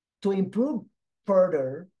to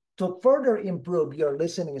further improve your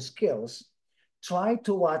listening skills, try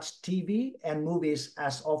to watch TV and movies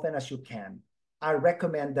as often as you can. I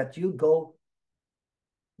recommend that you go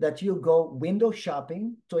window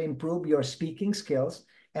shopping to improve your speaking skills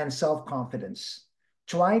and self-confidence.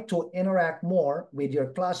 Try to interact more with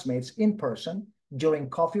your classmates in person during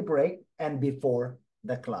coffee break and before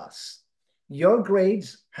the class. Your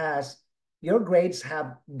grades have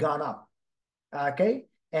gone up, okay?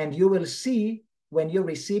 And you will see when you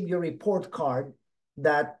receive your report card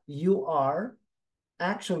that you are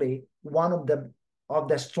actually one of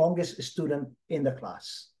the strongest student in the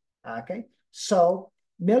class, okay? So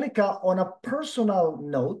Melika, on a personal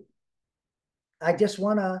note, I just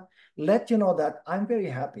want to let you know that I'm very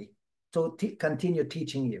happy to continue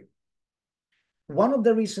teaching you. One of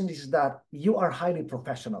the reasons is that you are highly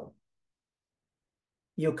professional.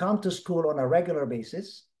 You come to school on a regular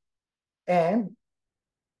basis, and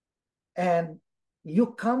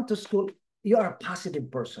you come to school, you are a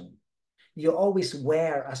positive person. You always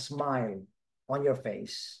wear a smile on your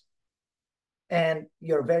face. And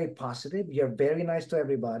you're very positive. You're very nice to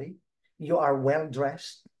everybody. You are well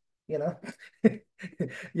dressed, you know.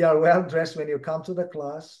 You are well dressed when you come to the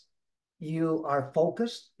class. You are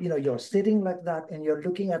focused, you know, you're sitting like that and you're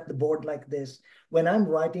looking at the board like this. When I'm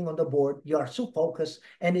writing on the board, you are so focused,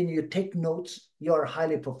 and then you take notes. You're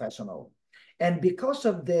highly professional. And because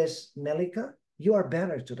of this, Melika, you are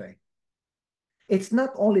better today. It's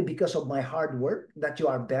not only because of my hard work that you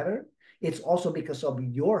are better, it's also because of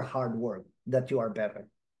your hard work that you are better,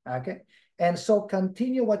 okay? And so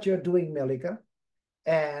continue what you're doing, Melika,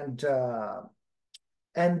 and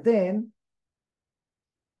then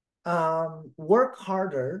work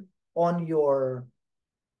harder on your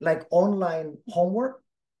like online homework,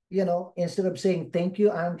 you know, instead of saying, thank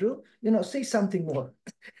you, Andrew, you know, say something more.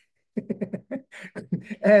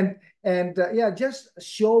 and yeah, just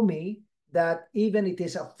show me that even it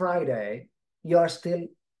is a Friday, you are still,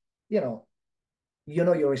 you know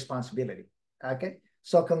your responsibility. Okay,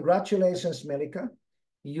 so congratulations, Melika.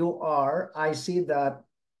 I see that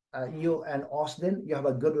you and Austin, you have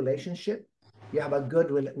a good relationship. You have a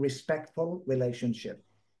good, respectful relationship.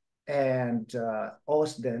 And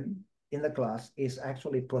Austin in the class is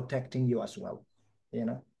actually protecting you as well, you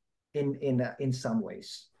know, in some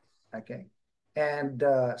ways. Okay. And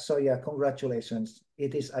so yeah, congratulations.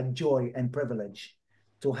 It is a joy and privilege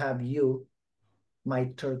to have you,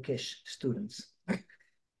 my Turkish students.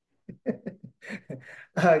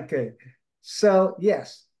 Okay. So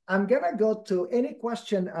yes, I'm gonna go to any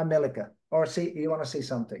question, Melika, or say you want to say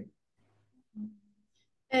something.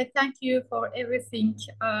 Thank you for everything,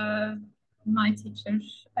 my teacher,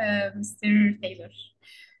 Mr. Taylor.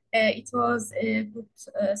 It was a good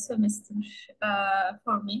semester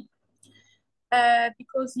for me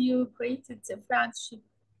because you created a friendship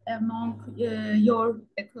among your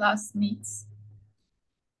classmates.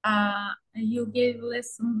 You gave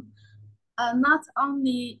lesson not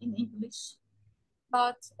only in English,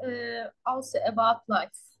 but also about life,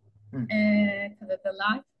 Canada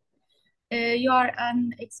life. You are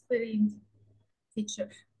an experienced teacher.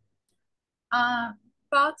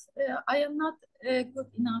 But I am not good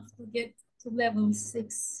enough to get to level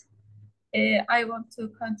 6. I want to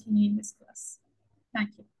continue in this class.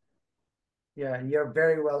 Thank you. Yeah, you're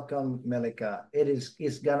very welcome, Melika.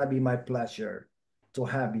 It's gonna be my pleasure to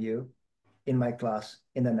have you in my class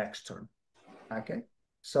in the next term. Okay,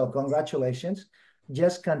 so congratulations.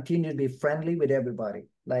 Just continue to be friendly with everybody.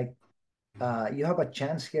 Like you have a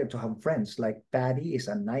chance here to have friends. Like Patty is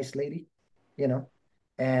a nice lady, you know,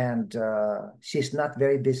 and she's not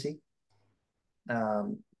very busy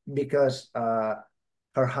because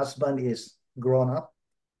her husband is grown up,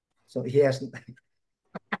 so he has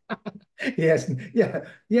yes, yeah,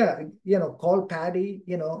 you know, call Patty,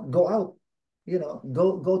 you know, go out, you know,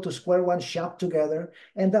 go to Square One, shop together,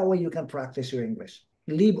 and that way you can practice your English.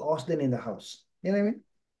 Leave Austin in the house, you know what I mean?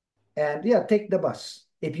 And yeah, take the bus.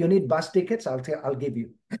 If you need bus tickets, I'll give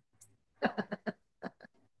you.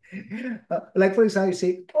 Like for example, you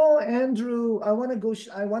say, "Oh, Andrew, I want to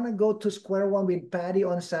go to Square One with Patty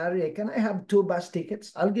on Saturday. Can I have 2 bus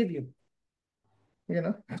tickets?" I'll give you. You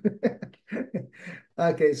know.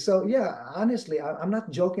 Okay, so yeah, honestly, I'm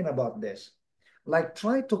not joking about this. Like,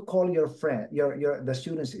 try to call your friend, the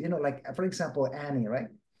students. You know, like for example, Annie, right?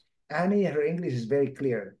 Annie, her English is very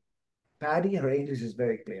clear. Patty, her English is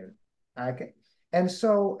very clear. Okay, and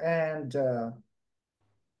so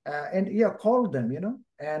and yeah, call them,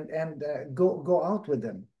 and go out with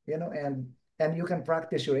them, and you can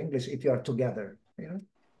practice your English if you are together,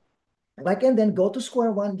 Like, and then go to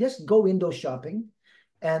Square One, just go window shopping,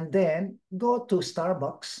 and then go to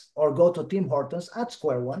Starbucks or go to Tim Hortons at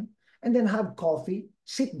Square One, and then have coffee,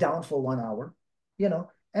 sit down for 1 hour,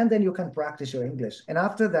 and then you can practice your English. And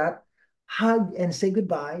after that, hug and say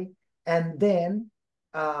goodbye, and then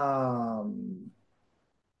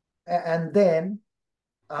and then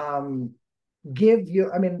give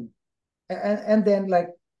you, I mean, and then like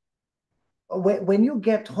when you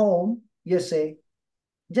get home, you say,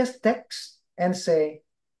 just text and say,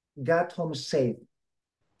 got home safe.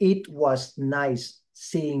 It was nice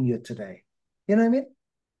seeing you today. You know what I mean?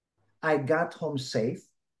 I got home safe.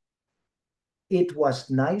 It was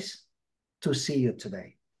nice to see you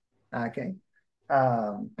today. Okay.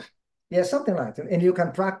 Yeah, something like that. And you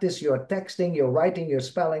can practice your texting, your writing, your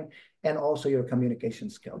spelling, and also your communication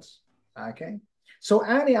skills. Okay. So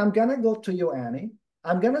Annie, I'm gonna go to you, Annie.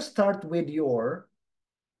 I'm gonna start with your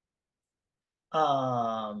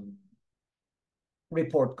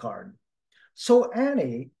report card. So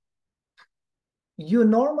Annie, you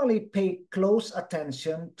normally pay close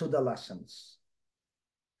attention to the lessons,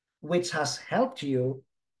 which has helped your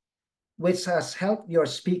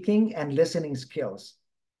speaking and listening skills.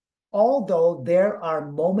 Although there are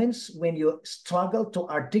moments when you struggle to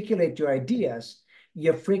articulate your ideas,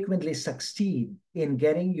 you frequently succeed in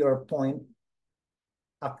getting your point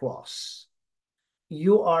across.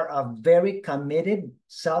 You are a very committed,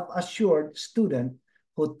 self-assured student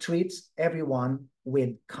who treats everyone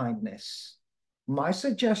with kindness. My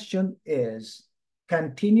suggestion is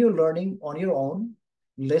continue learning on your own,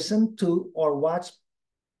 listen to or watch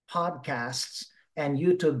podcasts and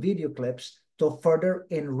YouTube video clips to further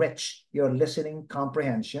enrich your listening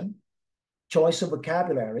comprehension, choice of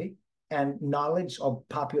vocabulary, and knowledge of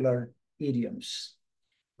popular idioms.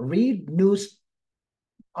 Read news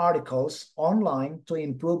articles online to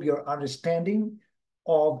improve your understanding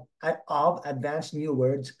of advanced new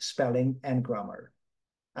words, spelling, and grammar.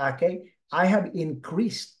 Okay, I have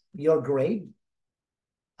increased your grade.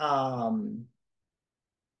 And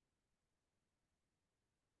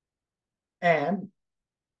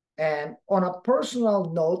on a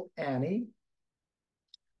personal note, Annie,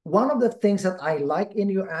 one of the things that I like in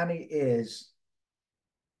you, Annie, is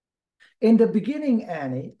in the beginning,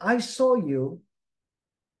 Annie, I saw you,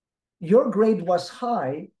 your grade was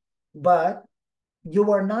high, but you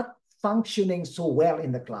were not functioning so well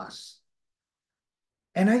in the class.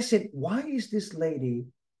 And I said, why is this lady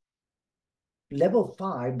level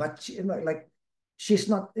 5, but she, like she's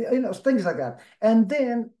not, things like that. And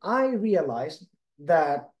then I realized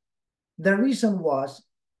that the reason was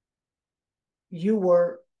you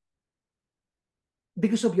were,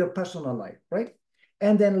 because of your personal life, right?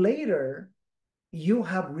 And then later, you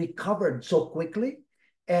have recovered so quickly,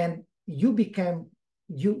 and you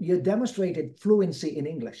demonstrated fluency in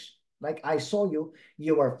English. Like I saw you,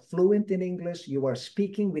 you were fluent in English. You were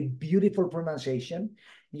speaking with beautiful pronunciation.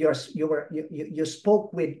 You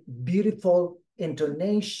spoke with beautiful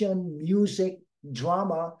intonation, music,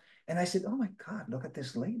 drama. And I said, oh my God, look at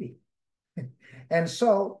this lady. And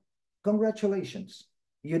so congratulations.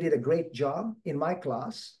 You did a great job in my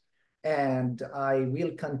class, and I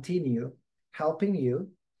will continue helping you.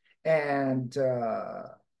 And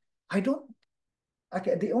the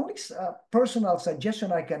only personal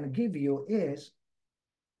suggestion I can give you is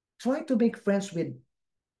try to make friends with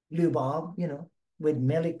Lyubov, with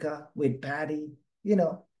Melika, with Patty,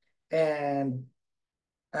 and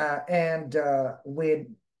with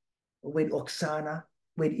Oksana,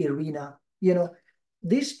 with Irina,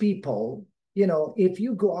 these people, if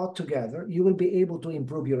you go out together, you will be able to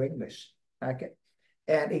improve your English, okay?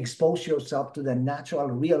 And expose yourself to the natural,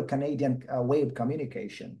 real Canadian way of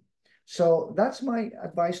communication. So that's my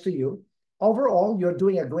advice to you. Overall, you're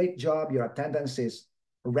doing a great job. Your attendance is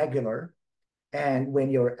regular. And when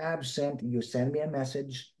you're absent, you send me a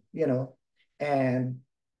message, and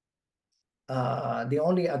the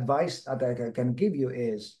only advice that I can give you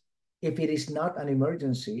is, if it is not an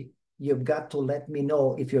emergency, you've got to let me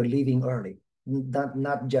know if you're leaving early,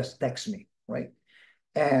 not just text me, right?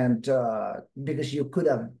 And because you could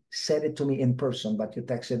have said it to me in person, but you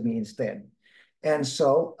texted me instead. And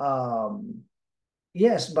so,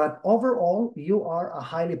 yes, but overall, you are a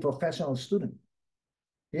highly professional student,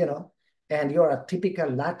 and you're a typical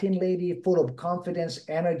Latin lady, full of confidence,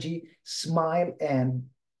 energy, smile, and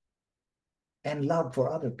love for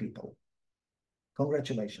other people.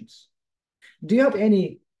 Congratulations. Do you have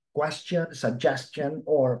any question, suggestion,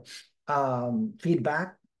 or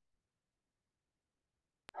feedback?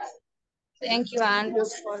 Thank you, Andrew,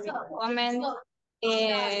 for your comment.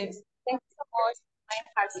 Thank you so much. My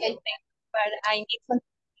heart says thank you, but I need to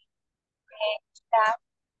that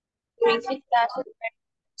during this class is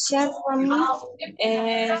very crucial for me.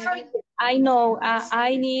 I know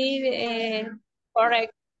I need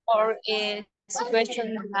correct or situation.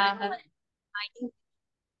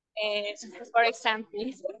 For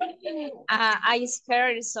example, I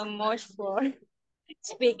scared so much for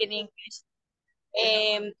speaking English.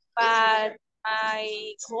 But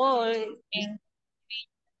my goal in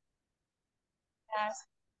class,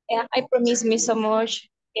 I promise me so much,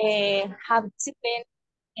 have discipline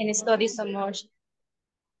and study so much.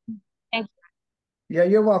 Thank you. Yeah,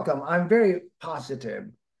 you're welcome. I'm very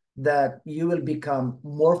positive that you will become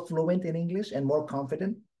more fluent in English and more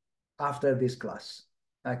confident after this class.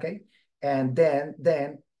 Okay. And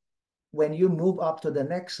then when you move up to the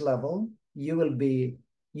next level, you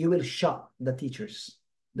will shock the teacher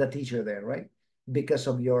there, right? Because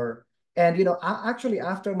of your, and actually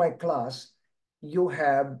after my class, you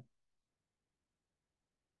have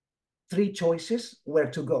 3 choices where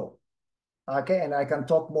to go. Okay, and I can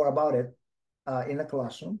talk more about it in a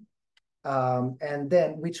classroom. And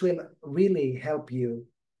then which will really help you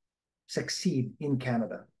succeed in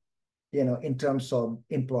Canada, in terms of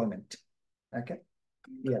employment. Okay.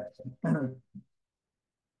 Yeah.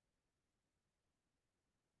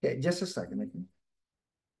 Okay, just a second.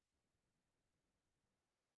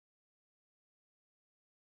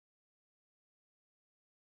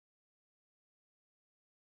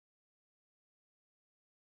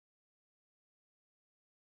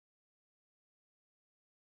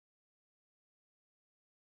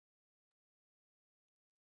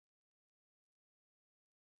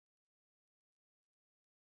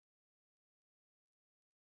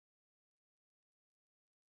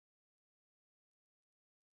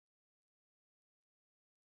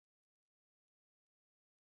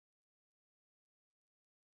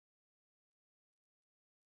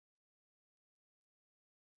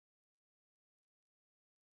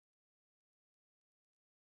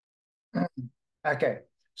 Okay,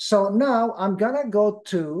 so now I'm gonna go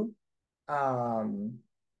to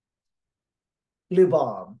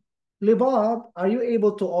Libab. Libab, are you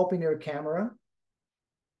able to open your camera?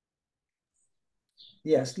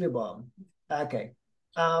 Yes, Libab. Okay.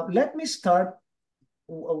 Let me start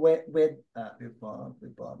with Libab,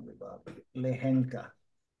 Lehenka.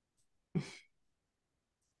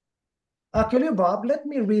 Okay, Libab, let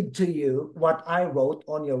me read to you what I wrote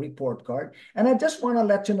on your report card. And I just want to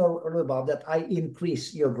let you know, Libab, that I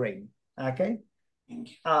increase your grade. Okay?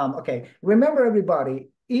 Okay. Remember, everybody,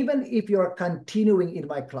 even if you're continuing in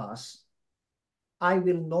my class, I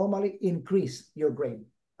will normally increase your grade.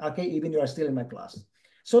 Okay? Even you are still in my class.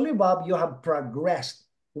 So, Libab, you have progressed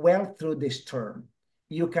well through this term.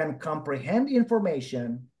 You can comprehend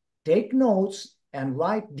information, take notes, and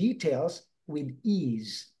write details with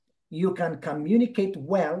ease. You can communicate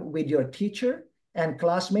well with your teacher and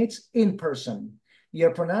classmates in person.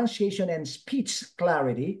 Your pronunciation and speech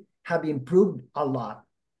clarity have improved a lot.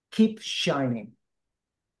 Keep shining.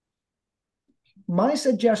 My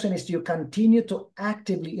suggestion is you continue to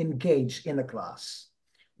actively engage in the class.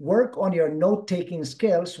 Work on your note-taking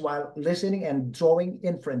skills while listening and drawing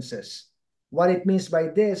inferences. What it means by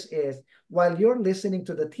this is, while you're listening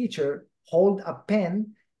to the teacher, hold a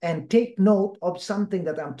pen and take note of something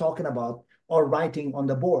that I'm talking about or writing on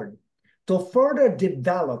the board. To further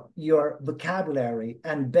develop your vocabulary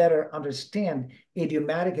and better understand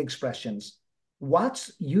idiomatic expressions, watch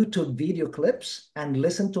YouTube video clips and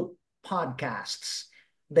listen to podcasts.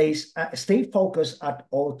 They stay focused at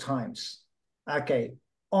all times. Okay.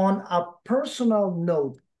 On a personal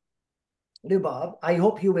note, Libab, I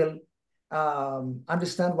hope you will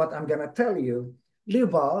understand what I'm going to tell you.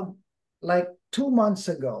 Libab, like 2 months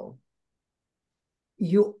ago,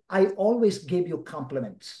 I always gave you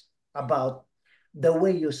compliments about the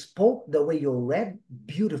way you spoke, the way you read,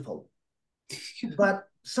 beautiful. But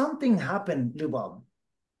something happened, Libab.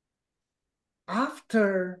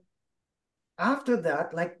 After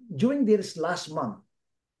that, like during this last month,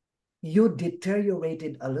 you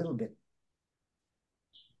deteriorated a little bit.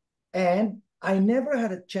 And I never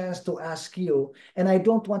had a chance to ask you, and I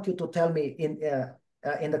don't want you to tell me in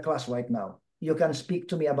the class right now. You can speak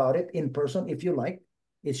to me about it in person if you like.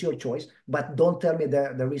 It's your choice, but don't tell me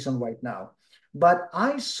the reason right now. But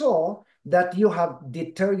I saw that you have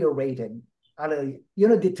deteriorated. You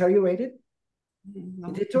know, deteriorated?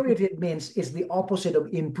 No. Deteriorated means it's the opposite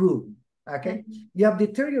of improved. Okay? Mm-hmm. You have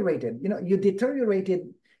deteriorated. You know, you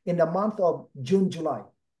deteriorated in the month of June, July.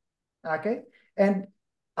 Okay? And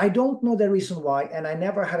I don't know the reason why, and I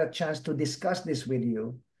never had a chance to discuss this with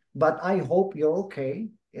you. But I hope you're okay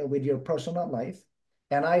with your personal life.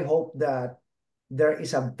 And I hope that there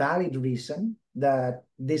is a valid reason that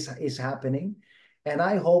this is happening. And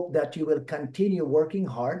I hope that you will continue working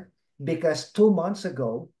hard, because 2 months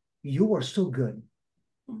ago, you were so good.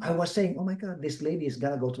 I was saying, oh my God, this lady is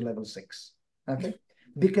going to go to level 6. Okay.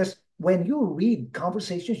 Because when you read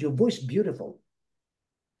conversations, your voice is beautiful.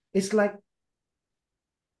 It's like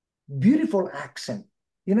beautiful accent.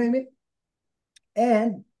 You know what I mean?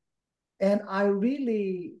 And I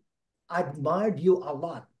really admired you a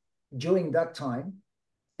lot during that time.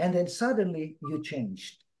 And then suddenly you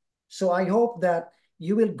changed. So I hope that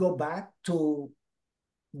you will go back to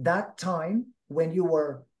that time when you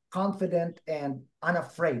were confident and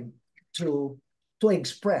unafraid to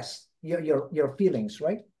express your feelings,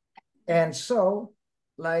 right? And so,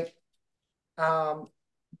 like,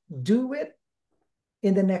 do it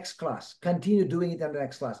in the next class. Continue doing it in the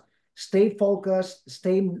next class. Stay focused,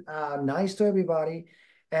 stay nice to everybody,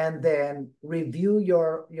 and then review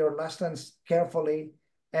your lessons carefully,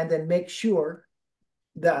 and then make sure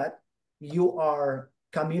that you are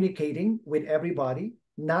communicating with everybody,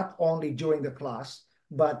 not only during the class,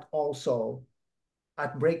 but also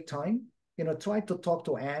at break time. You know, try to talk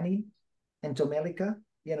to Annie and to Melika.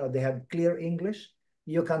 You know, they have clear English.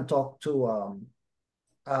 You can talk to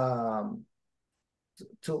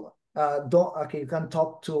you can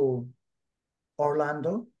talk to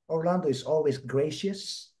Orlando. Orlando is always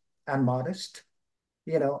gracious and modest,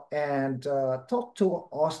 you know, and talk to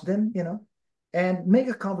Austin, you know, and make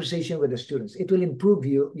a conversation with the students. It will improve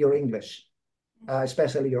your English,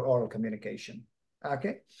 especially your oral communication.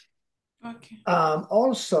 Okay. Okay.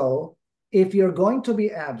 Also, if you're going to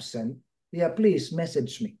be absent, yeah, please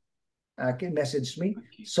message me. Okay, message me.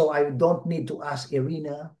 Okay. So I don't need to ask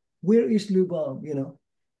Irina, where is Lubov, you know,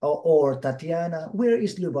 or Tatiana, where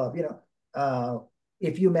is Lubov, you know.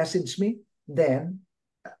 If you message me, then,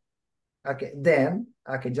 okay,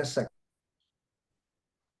 just a second.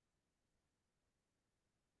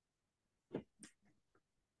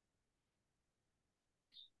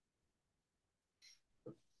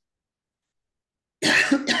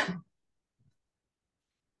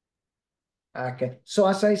 Okay, so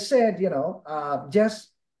as I said, you know,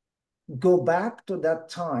 just go back to that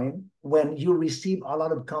time when you receive a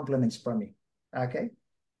lot of compliments from me. Okay,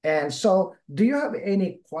 and so do you have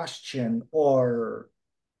any question or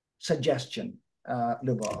suggestion,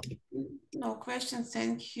 Lubov? No question.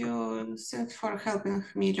 Thank you. Thanks for helping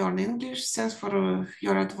me learn English. Thanks for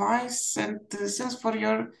your advice, and thanks for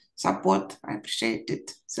your support. I appreciate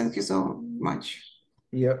it. Thank you so much.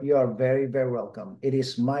 You are very, very welcome. It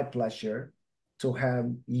is my pleasure to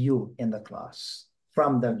have you in the class.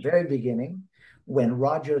 From the very beginning, when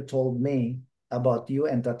Roger told me about you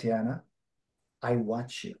and Tatiana, I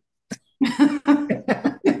watched you.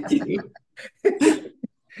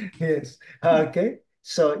 Yes. Okay.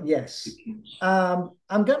 So yes. I'm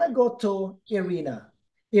gonna go to Irina.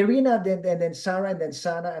 Irina, then Sarah, and then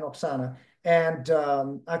Sana and Oksana. And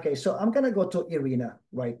okay, so I'm gonna go to Irina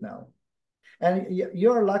right now. And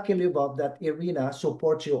you're lucky, Lubov, that Irina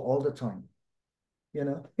supports you all the time. You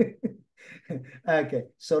know? Okay,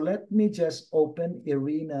 so let me just open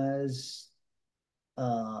Irina's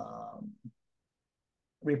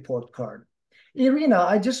report card. Irina,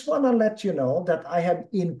 I just want to let you know that I have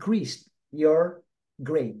increased your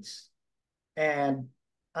grades. And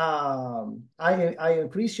I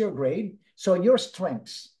increase your grade. So your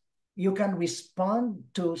strengths, you can respond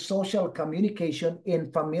to social communication in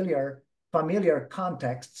familiar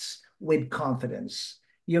contexts with confidence.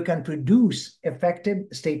 You can produce effective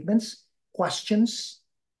statements, questions,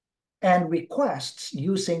 and requests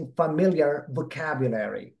using familiar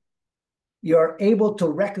vocabulary. You're able to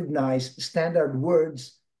recognize standard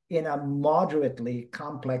words in a moderately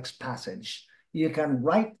complex passage. You can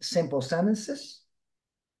write simple sentences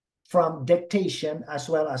from dictation, as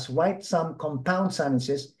well as write some compound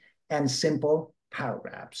sentences and simple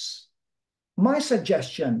paragraphs. My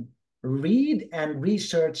suggestion, read and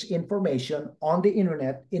research information on the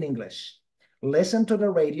internet in English. Listen to the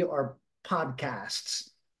radio or podcasts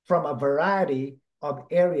from a variety of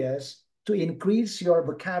areas to increase your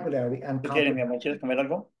vocabulary and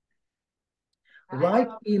comprehension. Write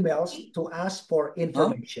emails to ask for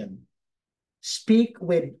information. Speak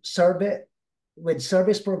with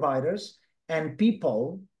service providers and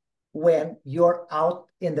people when you're out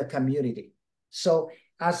in the community. So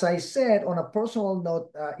as I said, on a personal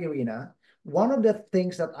note, Irina, one of the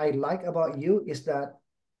things that I like about you is that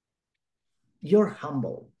you're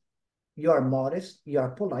humble, you're modest, you're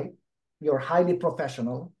polite, you're highly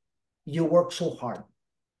professional, you work so hard,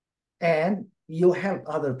 and you help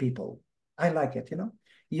other people. I like it, you know.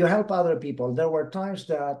 You help other people. There were times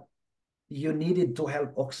that you needed to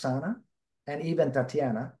help Oksana and even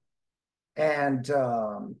Tatiana. And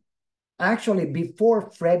actually, before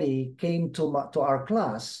Freddie came to our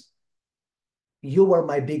class, you were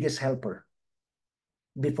my biggest helper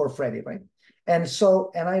before Freddie, right? And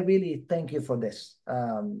I really thank you for this,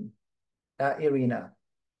 Irina.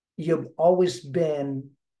 You've always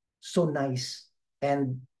been so nice,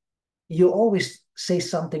 and you always say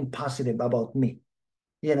something positive about me,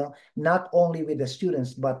 you know, not only with the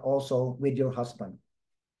students, but also with your husband.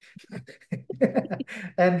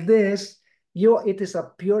 And it is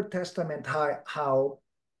a pure testament how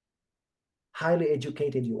highly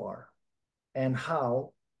educated you are, and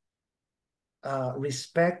how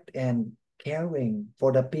respect and caring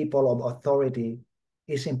for the people of authority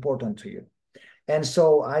is important to you. And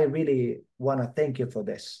so I really want to thank you for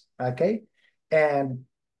this, okay? And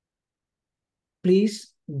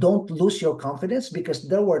please don't lose your confidence, because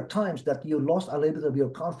there were times that you lost a little bit of your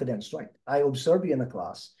confidence, right? I observed you in the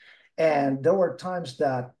class, and there were times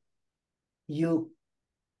that you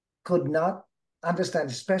could not understand,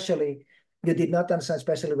 especially you did not understand,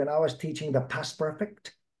 especially when I was teaching the past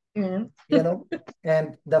perfect. Yeah. You know,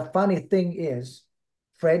 and the funny thing is,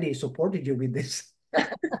 Freddie supported you with this.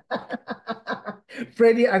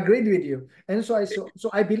 Freddie agreed with you, and so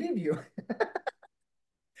I believe you.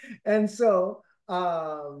 And so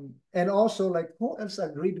and also, like, who else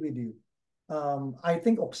agreed with you? I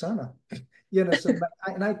think Oksana. You know,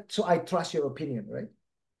 so I trust your opinion, right?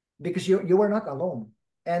 Because you were not alone.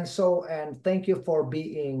 And thank you for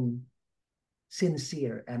being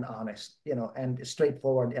sincere and honest, you know, and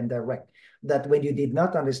straightforward and direct. That when you did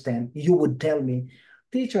not understand, you would tell me,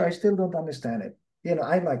 teacher, I still don't understand it. You know,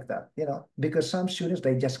 I like that, you know, because some students,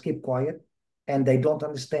 they just keep quiet and they don't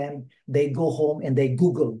understand. They go home and they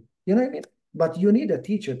Google, you know what I mean? But you need a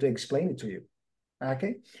teacher to explain it to you.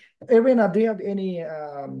 Okay. Irina, do you have any,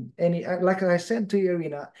 like I said to you,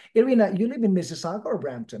 Irina, you live in Mississauga or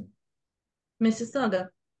Brampton? Mississauga.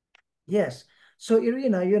 Yes. So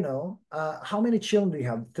Irina, you know, how many children do you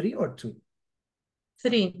have? 3 or 2?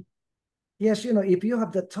 3. Yes, you know, if you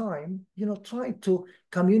have the time, you know, try to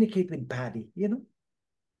communicate with Patty, you know,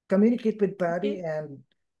 communicate with Patty, Okay.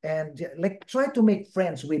 and like try to make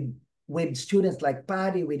friends with students like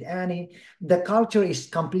Patty, with Annie. The culture is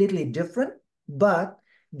completely different, but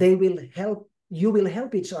they will help, you will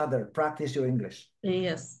help each other practice your English.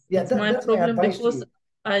 Yes, Yeah, it's my that's my problem advice to because you.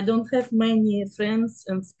 I don't have many friends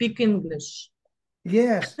and speak English.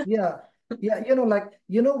 Yes, yeah. Yeah, you know, like,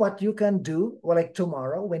 you know what you can do? Well, like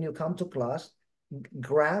tomorrow when you come to class,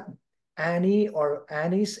 grab Annie or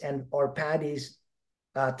Annie's or Patty's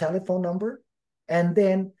telephone number. And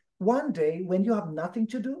then one day when you have nothing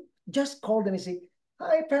to do, just call them and say,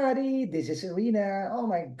 hi, Patty, this is Irina. Oh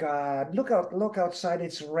my God, look outside,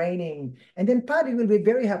 it's raining. And then Patty will be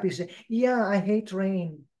very happy to say, yeah, I hate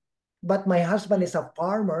rain, but my husband is a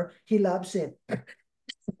farmer. He loves it.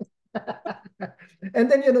 And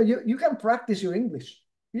then, you know, you can practice your English,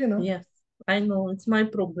 you know. Yes, I know it's my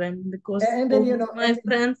problem because And then, you all know, my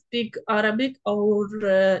friends speak Arabic or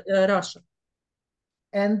Russian.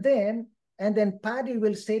 and then Patty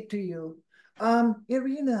will say to you,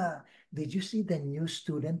 Irina, did you see the new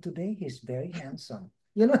student today? He's very handsome.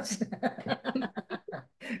 You know.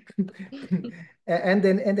 And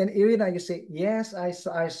then Irina, you say, yes,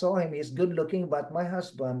 I saw him. He's good looking, but my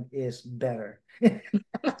husband is better.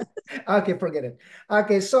 Okay, forget it.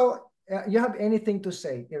 Okay, so you have anything to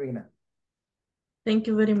say, Irina? Thank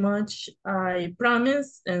you very much. I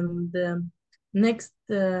promise, and next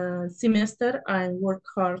semester I work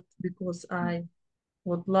hard because I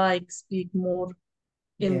would like speak more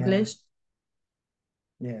English.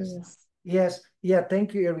 Yes. Yes. Yes. Yeah.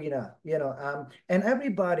 Thank you, Irina. You know, and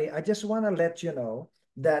everybody, I just want to let you know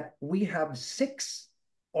that we have 6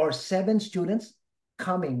 or 7 students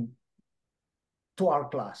coming to our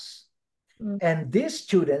class. And these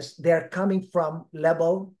students, they're coming from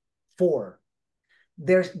level 4.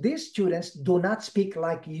 These students do not speak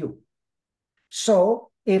like you. So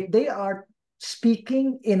if they are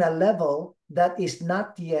speaking in a level that is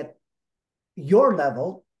not yet your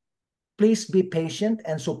level, please be patient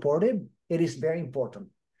and supportive. It is very important,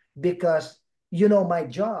 because, you know, my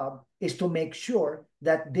job is to make sure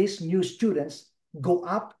that these new students go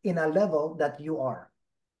up in a level that you are.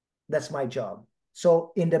 That's my job.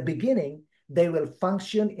 So in the beginning, they will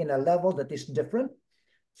function in a level that is different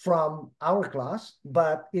from our class,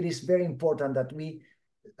 but it is very important that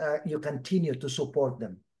you continue to support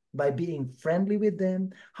them by being friendly with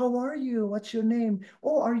them. How are you? What's your name?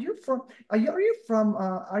 Oh, are you from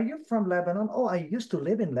Lebanon? Oh, I used to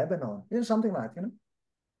live in Lebanon. You know, something like, you know.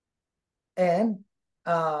 And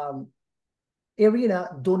Irina,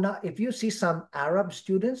 if you see some Arab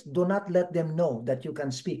students, do not let them know that you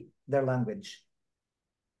can speak their language,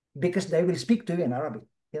 because they will speak to you in Arabic.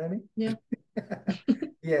 You know what I mean? Yeah.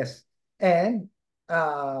 Yes. And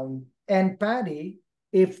Patty,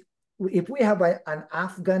 if we have an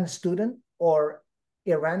Afghan student or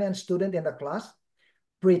Iranian student in the class,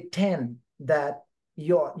 pretend that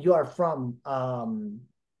you are from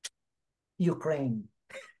Ukraine.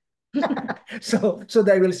 so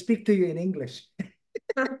they will speak to you in English.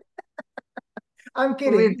 I'm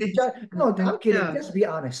kidding. No, I'm kidding. Yeah. Just be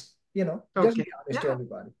honest. Just be honest to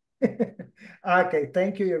everybody. Okay,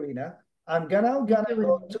 thank you, Irina. I'm gonna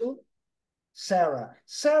go to Sarah.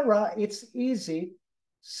 Sarah, it's easy.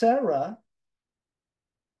 Sarah,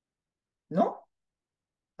 no?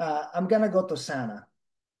 I'm gonna go to Sana.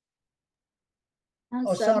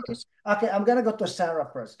 Oh, Sarah. Okay, I'm gonna go to Sarah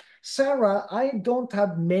first. Sarah, I don't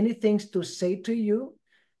have many things to say to you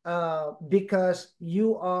because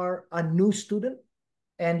you are a new student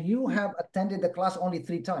and you have attended the class only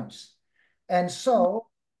 3 times. And so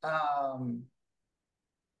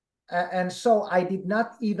I did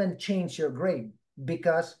not even change your grade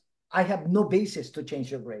because I have no basis to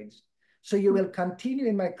change your grades. So you will continue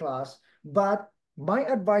in my class, but my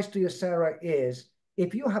advice to you, Sarah, is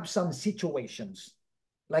if you have some situations,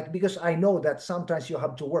 like, because I know that sometimes you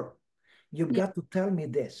have to work, you've got to tell me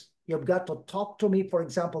this. You've got to talk to me, for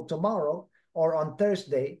example, tomorrow or on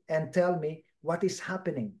Thursday, and tell me what is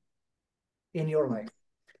happening in your life.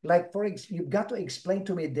 Like, you've got to explain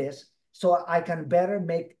to me this so I can better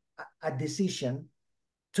make a decision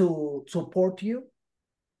to support you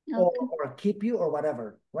or keep you or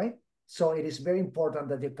whatever, right? So it is very important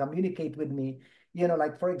that you communicate with me.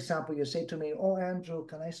 Like, for example, you say to me, oh, Andrew,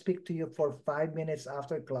 can I speak to you for 5 minutes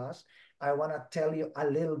after class? I want to tell you a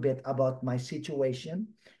little bit about my situation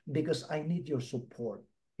because I need your support.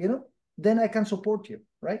 Then I can support you,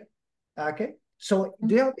 right? Okay. So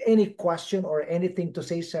do you have any question or anything to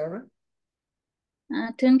say, Sarah?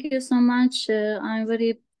 Thank you so much. I'm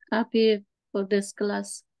very happy for this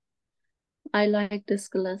class. I like this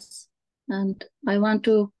class and I want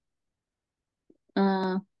to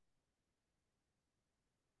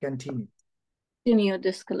continue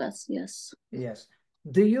this class. Yes. Yes.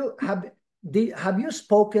 Have you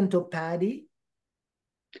spoken to Patty?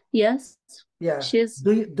 Yes. Yeah. She's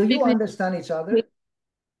do you understand each other?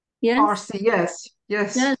 Yes. Parsi, yes.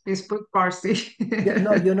 We speak Parsi. Yeah,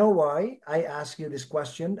 no, you know why I ask you this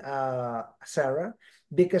question, Sarah?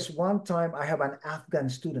 Because one time I have an Afghan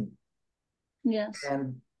student. Yes.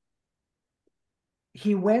 And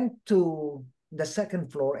he went to the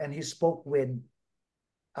 2nd floor and he spoke with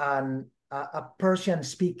a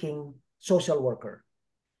Persian-speaking social worker.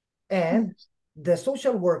 And the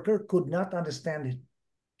social worker could not understand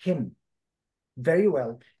him very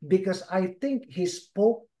well because I think he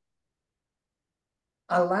spoke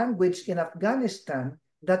a language in Afghanistan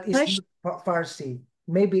that is not Farsi.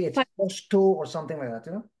 Maybe it's Pashto or something like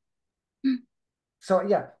that, So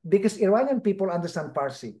yeah, because Iranian people understand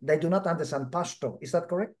Farsi. They do not understand Pashto. Is that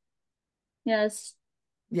correct? Yes.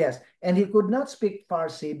 Yes. And he could not speak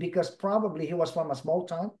Farsi because probably he was from a small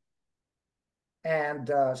town.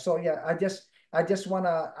 And so yeah, I just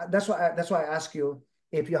wanna, that's why I ask you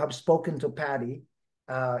if you have spoken to Patty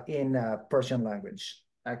in Persian language.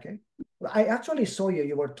 Okay. I actually saw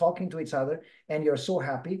you were talking to each other and you're so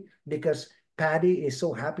happy because Patty is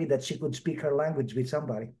so happy that she could speak her language with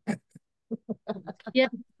somebody. Yeah.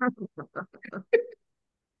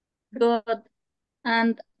 Good.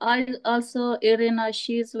 And I also, Irina,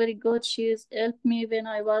 she's very good. She's helped me when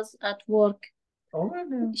I was at work. Oh,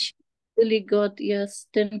 really? She's really good. Yes.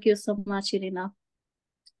 Thank you so much, Irina.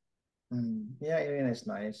 Yeah, Irina is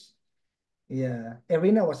nice. Yeah.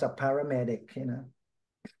 Irina was a paramedic,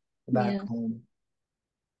 back home.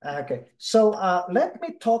 Okay. So let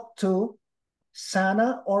me talk to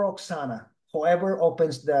Sana or Oksana, whoever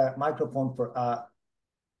opens the microphone for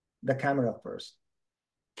the camera first.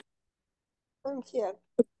 I'm here.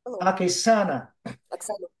 Hello. Okay, Sana.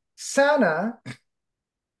 Oksana. Sana.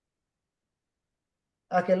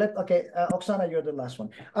 Okay, Oksana, you're the last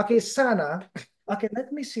one. Okay, Sana. Okay,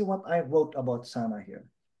 let me see what I wrote about Sana here.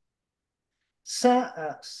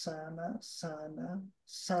 Sana.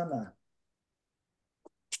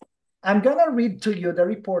 I'm gonna read to you the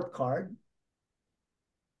report card.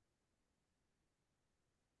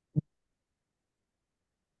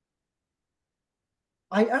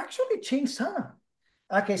 I actually changed Sana.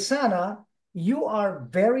 Okay, Sana, you are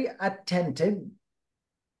very attentive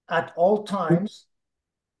at all times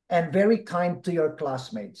and very kind to your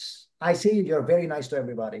classmates. I see you're very nice to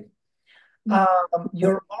everybody.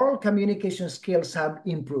 Your oral communication skills have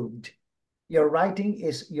improved. Your writing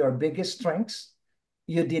is your biggest strengths.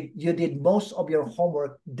 You did most of your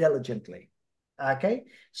homework diligently. Okay,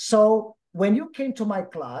 so when you came to my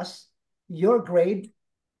class, your grade,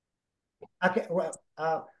 okay,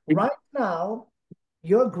 right now,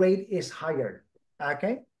 your grade is higher.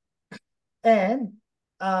 Okay, and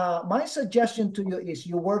my suggestion to you is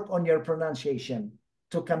you work on your pronunciation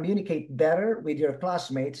to communicate better with your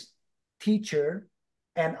classmates, teacher,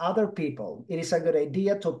 and other people. It is a good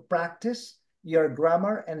idea to practice your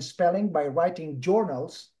grammar and spelling by writing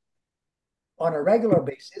journals on a regular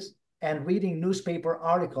basis and reading newspaper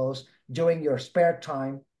articles during your spare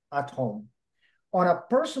time at home. On a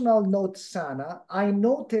personal note, Sana, I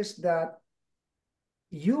noticed that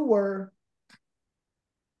you were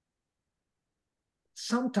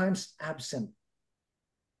sometimes absent.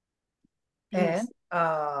 Yes.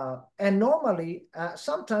 And normally,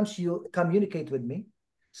 sometimes you communicate with me,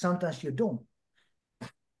 sometimes you don't.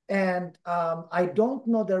 And I don't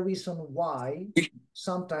know the reason why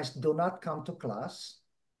sometimes do not come to class,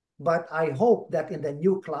 but I hope that in the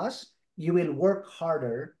new class, you will work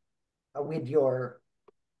harder with your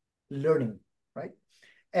learning, right?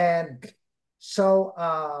 And so,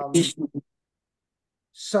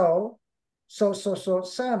 so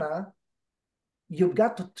Sana, you've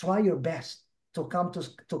got to try your best to come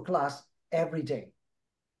to class every day,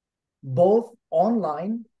 both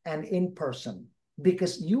online and in person,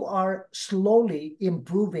 because you are slowly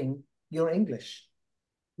improving your English.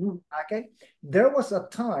 Okay? There was a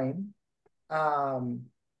time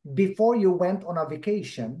before you went on a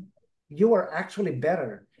vacation, you were actually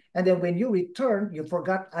better. And then when you returned, you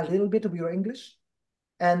forgot a little bit of your English.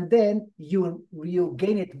 And then you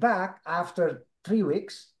gain it back after 3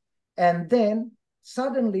 weeks. And then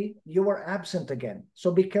suddenly you were absent again.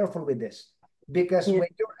 So be careful with this, because when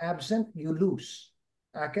you're absent, you lose.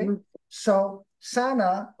 Okay? So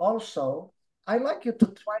Sana, also, I like you to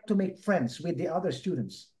try to make friends with the other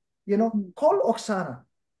students. You know, call Oksana.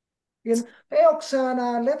 You know, hey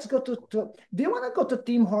Oksana, let's go to do you want to go to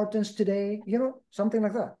Tim Hortons today? You know, something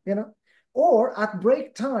like that, you know. Or at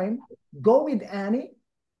break time, go with Annie.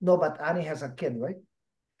 No, but Annie has a kid, right?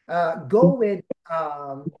 Go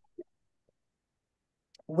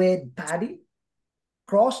with Patty,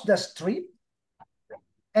 cross the street,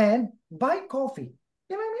 and buy coffee.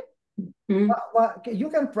 You know what I mean? Well, you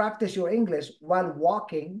can practice your English while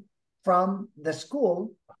walking from the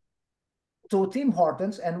school to Tim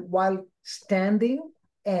Hortons, and while standing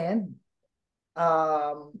and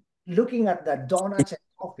looking at the donuts and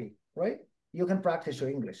coffee, right? You can practice your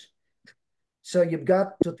English. So you've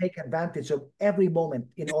got to take advantage of every moment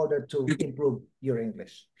in order to improve your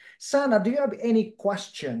English. Sana, do you have any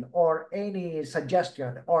question or any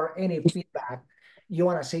suggestion or any feedback you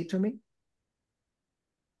want to say to me?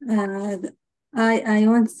 I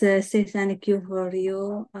want to say thank you for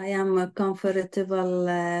you. I am comfortable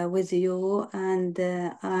with you, and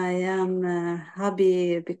I am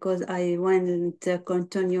happy because I want to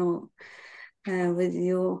continue with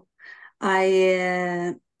you.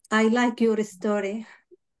 I like your story.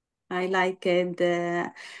 I like it.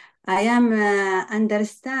 I am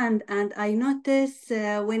understand, and I notice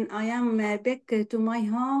when I am back to my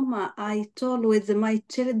home, I told with my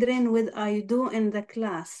children what I do in the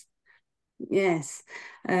class. Yes,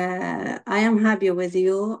 I am happy with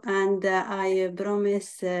you, and I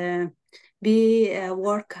promise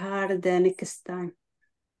work hard next time.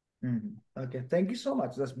 Okay, thank you so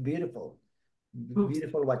much. That's beautiful.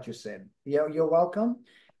 Beautiful what you said. You're welcome.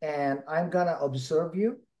 And I'm gonna observe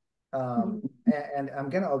you. And I'm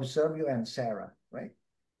gonna observe you and Sarah, right?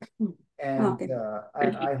 And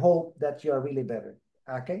I hope that you're really better.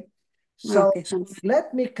 Okay. So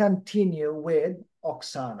let me continue with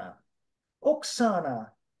Oksana. Oksana,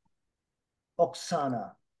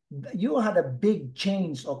 you had a big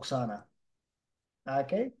change, Oksana.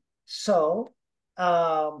 Okay. So,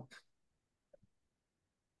 okay,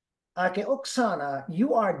 Oksana,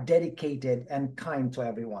 you are dedicated and kind to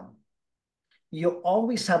everyone. You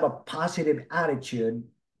always have a positive attitude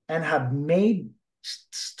and have made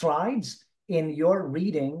strides in your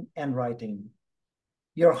reading and writing.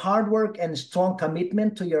 Your hard work and strong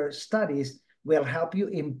commitment to your studies will help you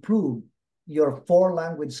improve your 4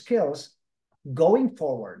 language skills going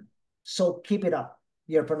forward. So keep it up.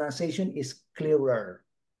 Your pronunciation is clearer.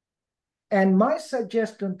 And my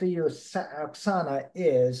suggestion to you, Oksana,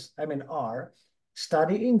 is,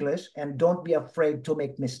 study English and don't be afraid to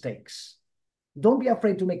make mistakes. Don't be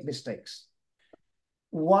afraid to make mistakes.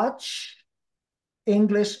 Watch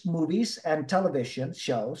English movies and television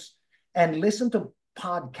shows and listen to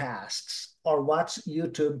podcasts or watch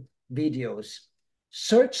YouTube videos.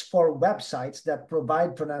 Search for websites that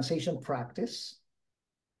provide pronunciation practice.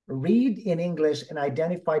 Read in English and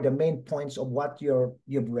identify the main points of what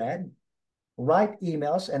you've read. Write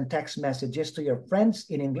emails and text messages to your friends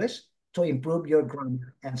in English to improve your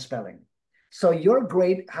grammar and spelling. So your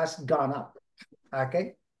grade has gone up,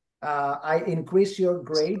 okay? I increased your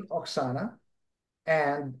grade, Oksana,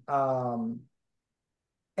 and on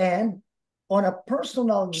a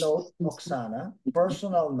personal note, Oksana,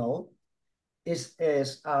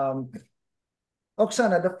 is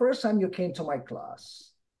Oksana, the first time you came to my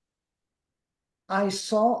class, I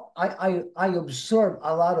observed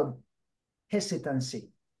a lot of hesitancy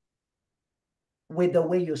with the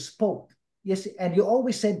way you spoke. Yes, and you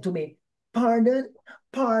always said to me, pardon,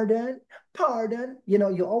 pardon, pardon. You know,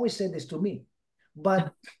 you always said this to me.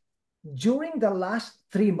 But during the last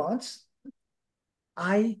 3 months,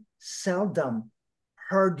 I seldom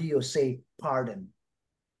heard you say pardon.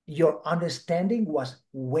 Your understanding was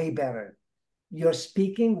way better. Your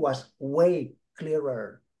speaking was way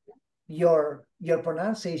clearer. Your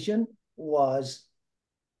pronunciation was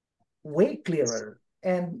way clearer.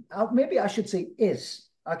 And maybe I should say is,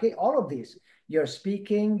 okay? All of these, your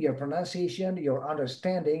speaking, your pronunciation, your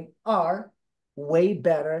understanding are way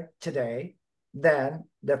better today than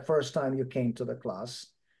the first time you came to the class.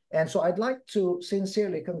 And so I'd like to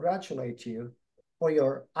sincerely congratulate you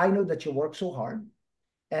for I know that you work so hard,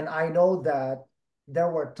 and I know that there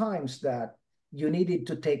were times that you needed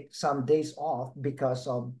to take some days off because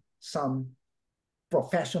of some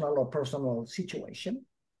professional or personal situation.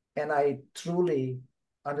 And I truly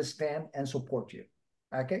understand and support you,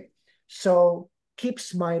 okay? So keep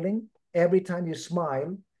smiling. Every time you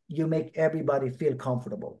smile, you make everybody feel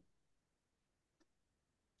comfortable.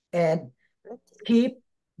 And keep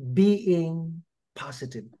being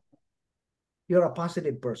positive. You're a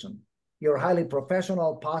positive person. You're highly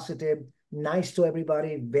professional, positive, nice to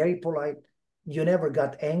everybody, very polite. You never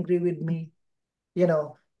got angry with me, you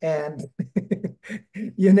know, and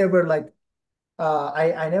you never like,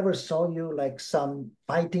 I never saw you like some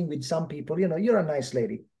fighting with some people. You know, you're a nice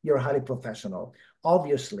lady. You're highly professional.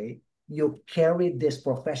 Obviously, you carry this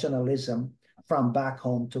professionalism from back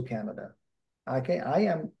home to Canada. Okay, I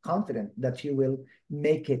am confident that you will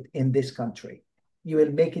make it in this country. You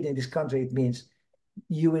will make it in this country. It means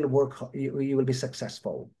you will work, you will be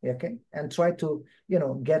successful, okay? And try to, you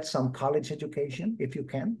know, get some college education if you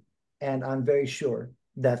can. And I'm very sure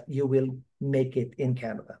that you will make it in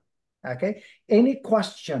Canada, okay? Any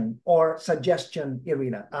question or suggestion,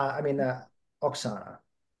 Irina? Oksana.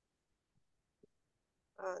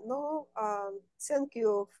 No, thank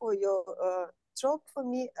you for your job for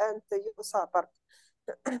me and your support.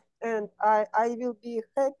 And I will be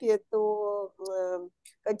happy to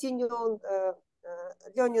continue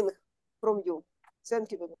learning from you.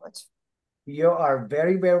 Thank you very much. You are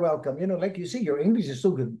very, very welcome. You know, like you see, your English is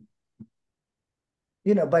so good.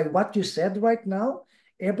 You know, by what you said right now,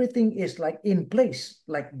 everything is like in place,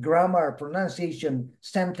 like grammar, pronunciation,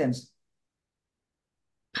 sentence.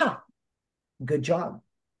 Ha! Good job.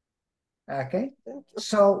 Okay.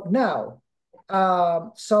 So now,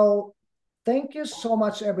 thank you so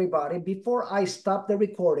much, everybody. Before I stop the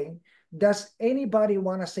recording, does anybody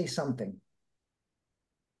want to say something?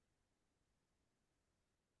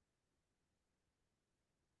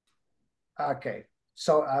 Okay,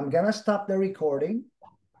 so I'm gonna stop the recording,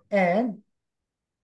 and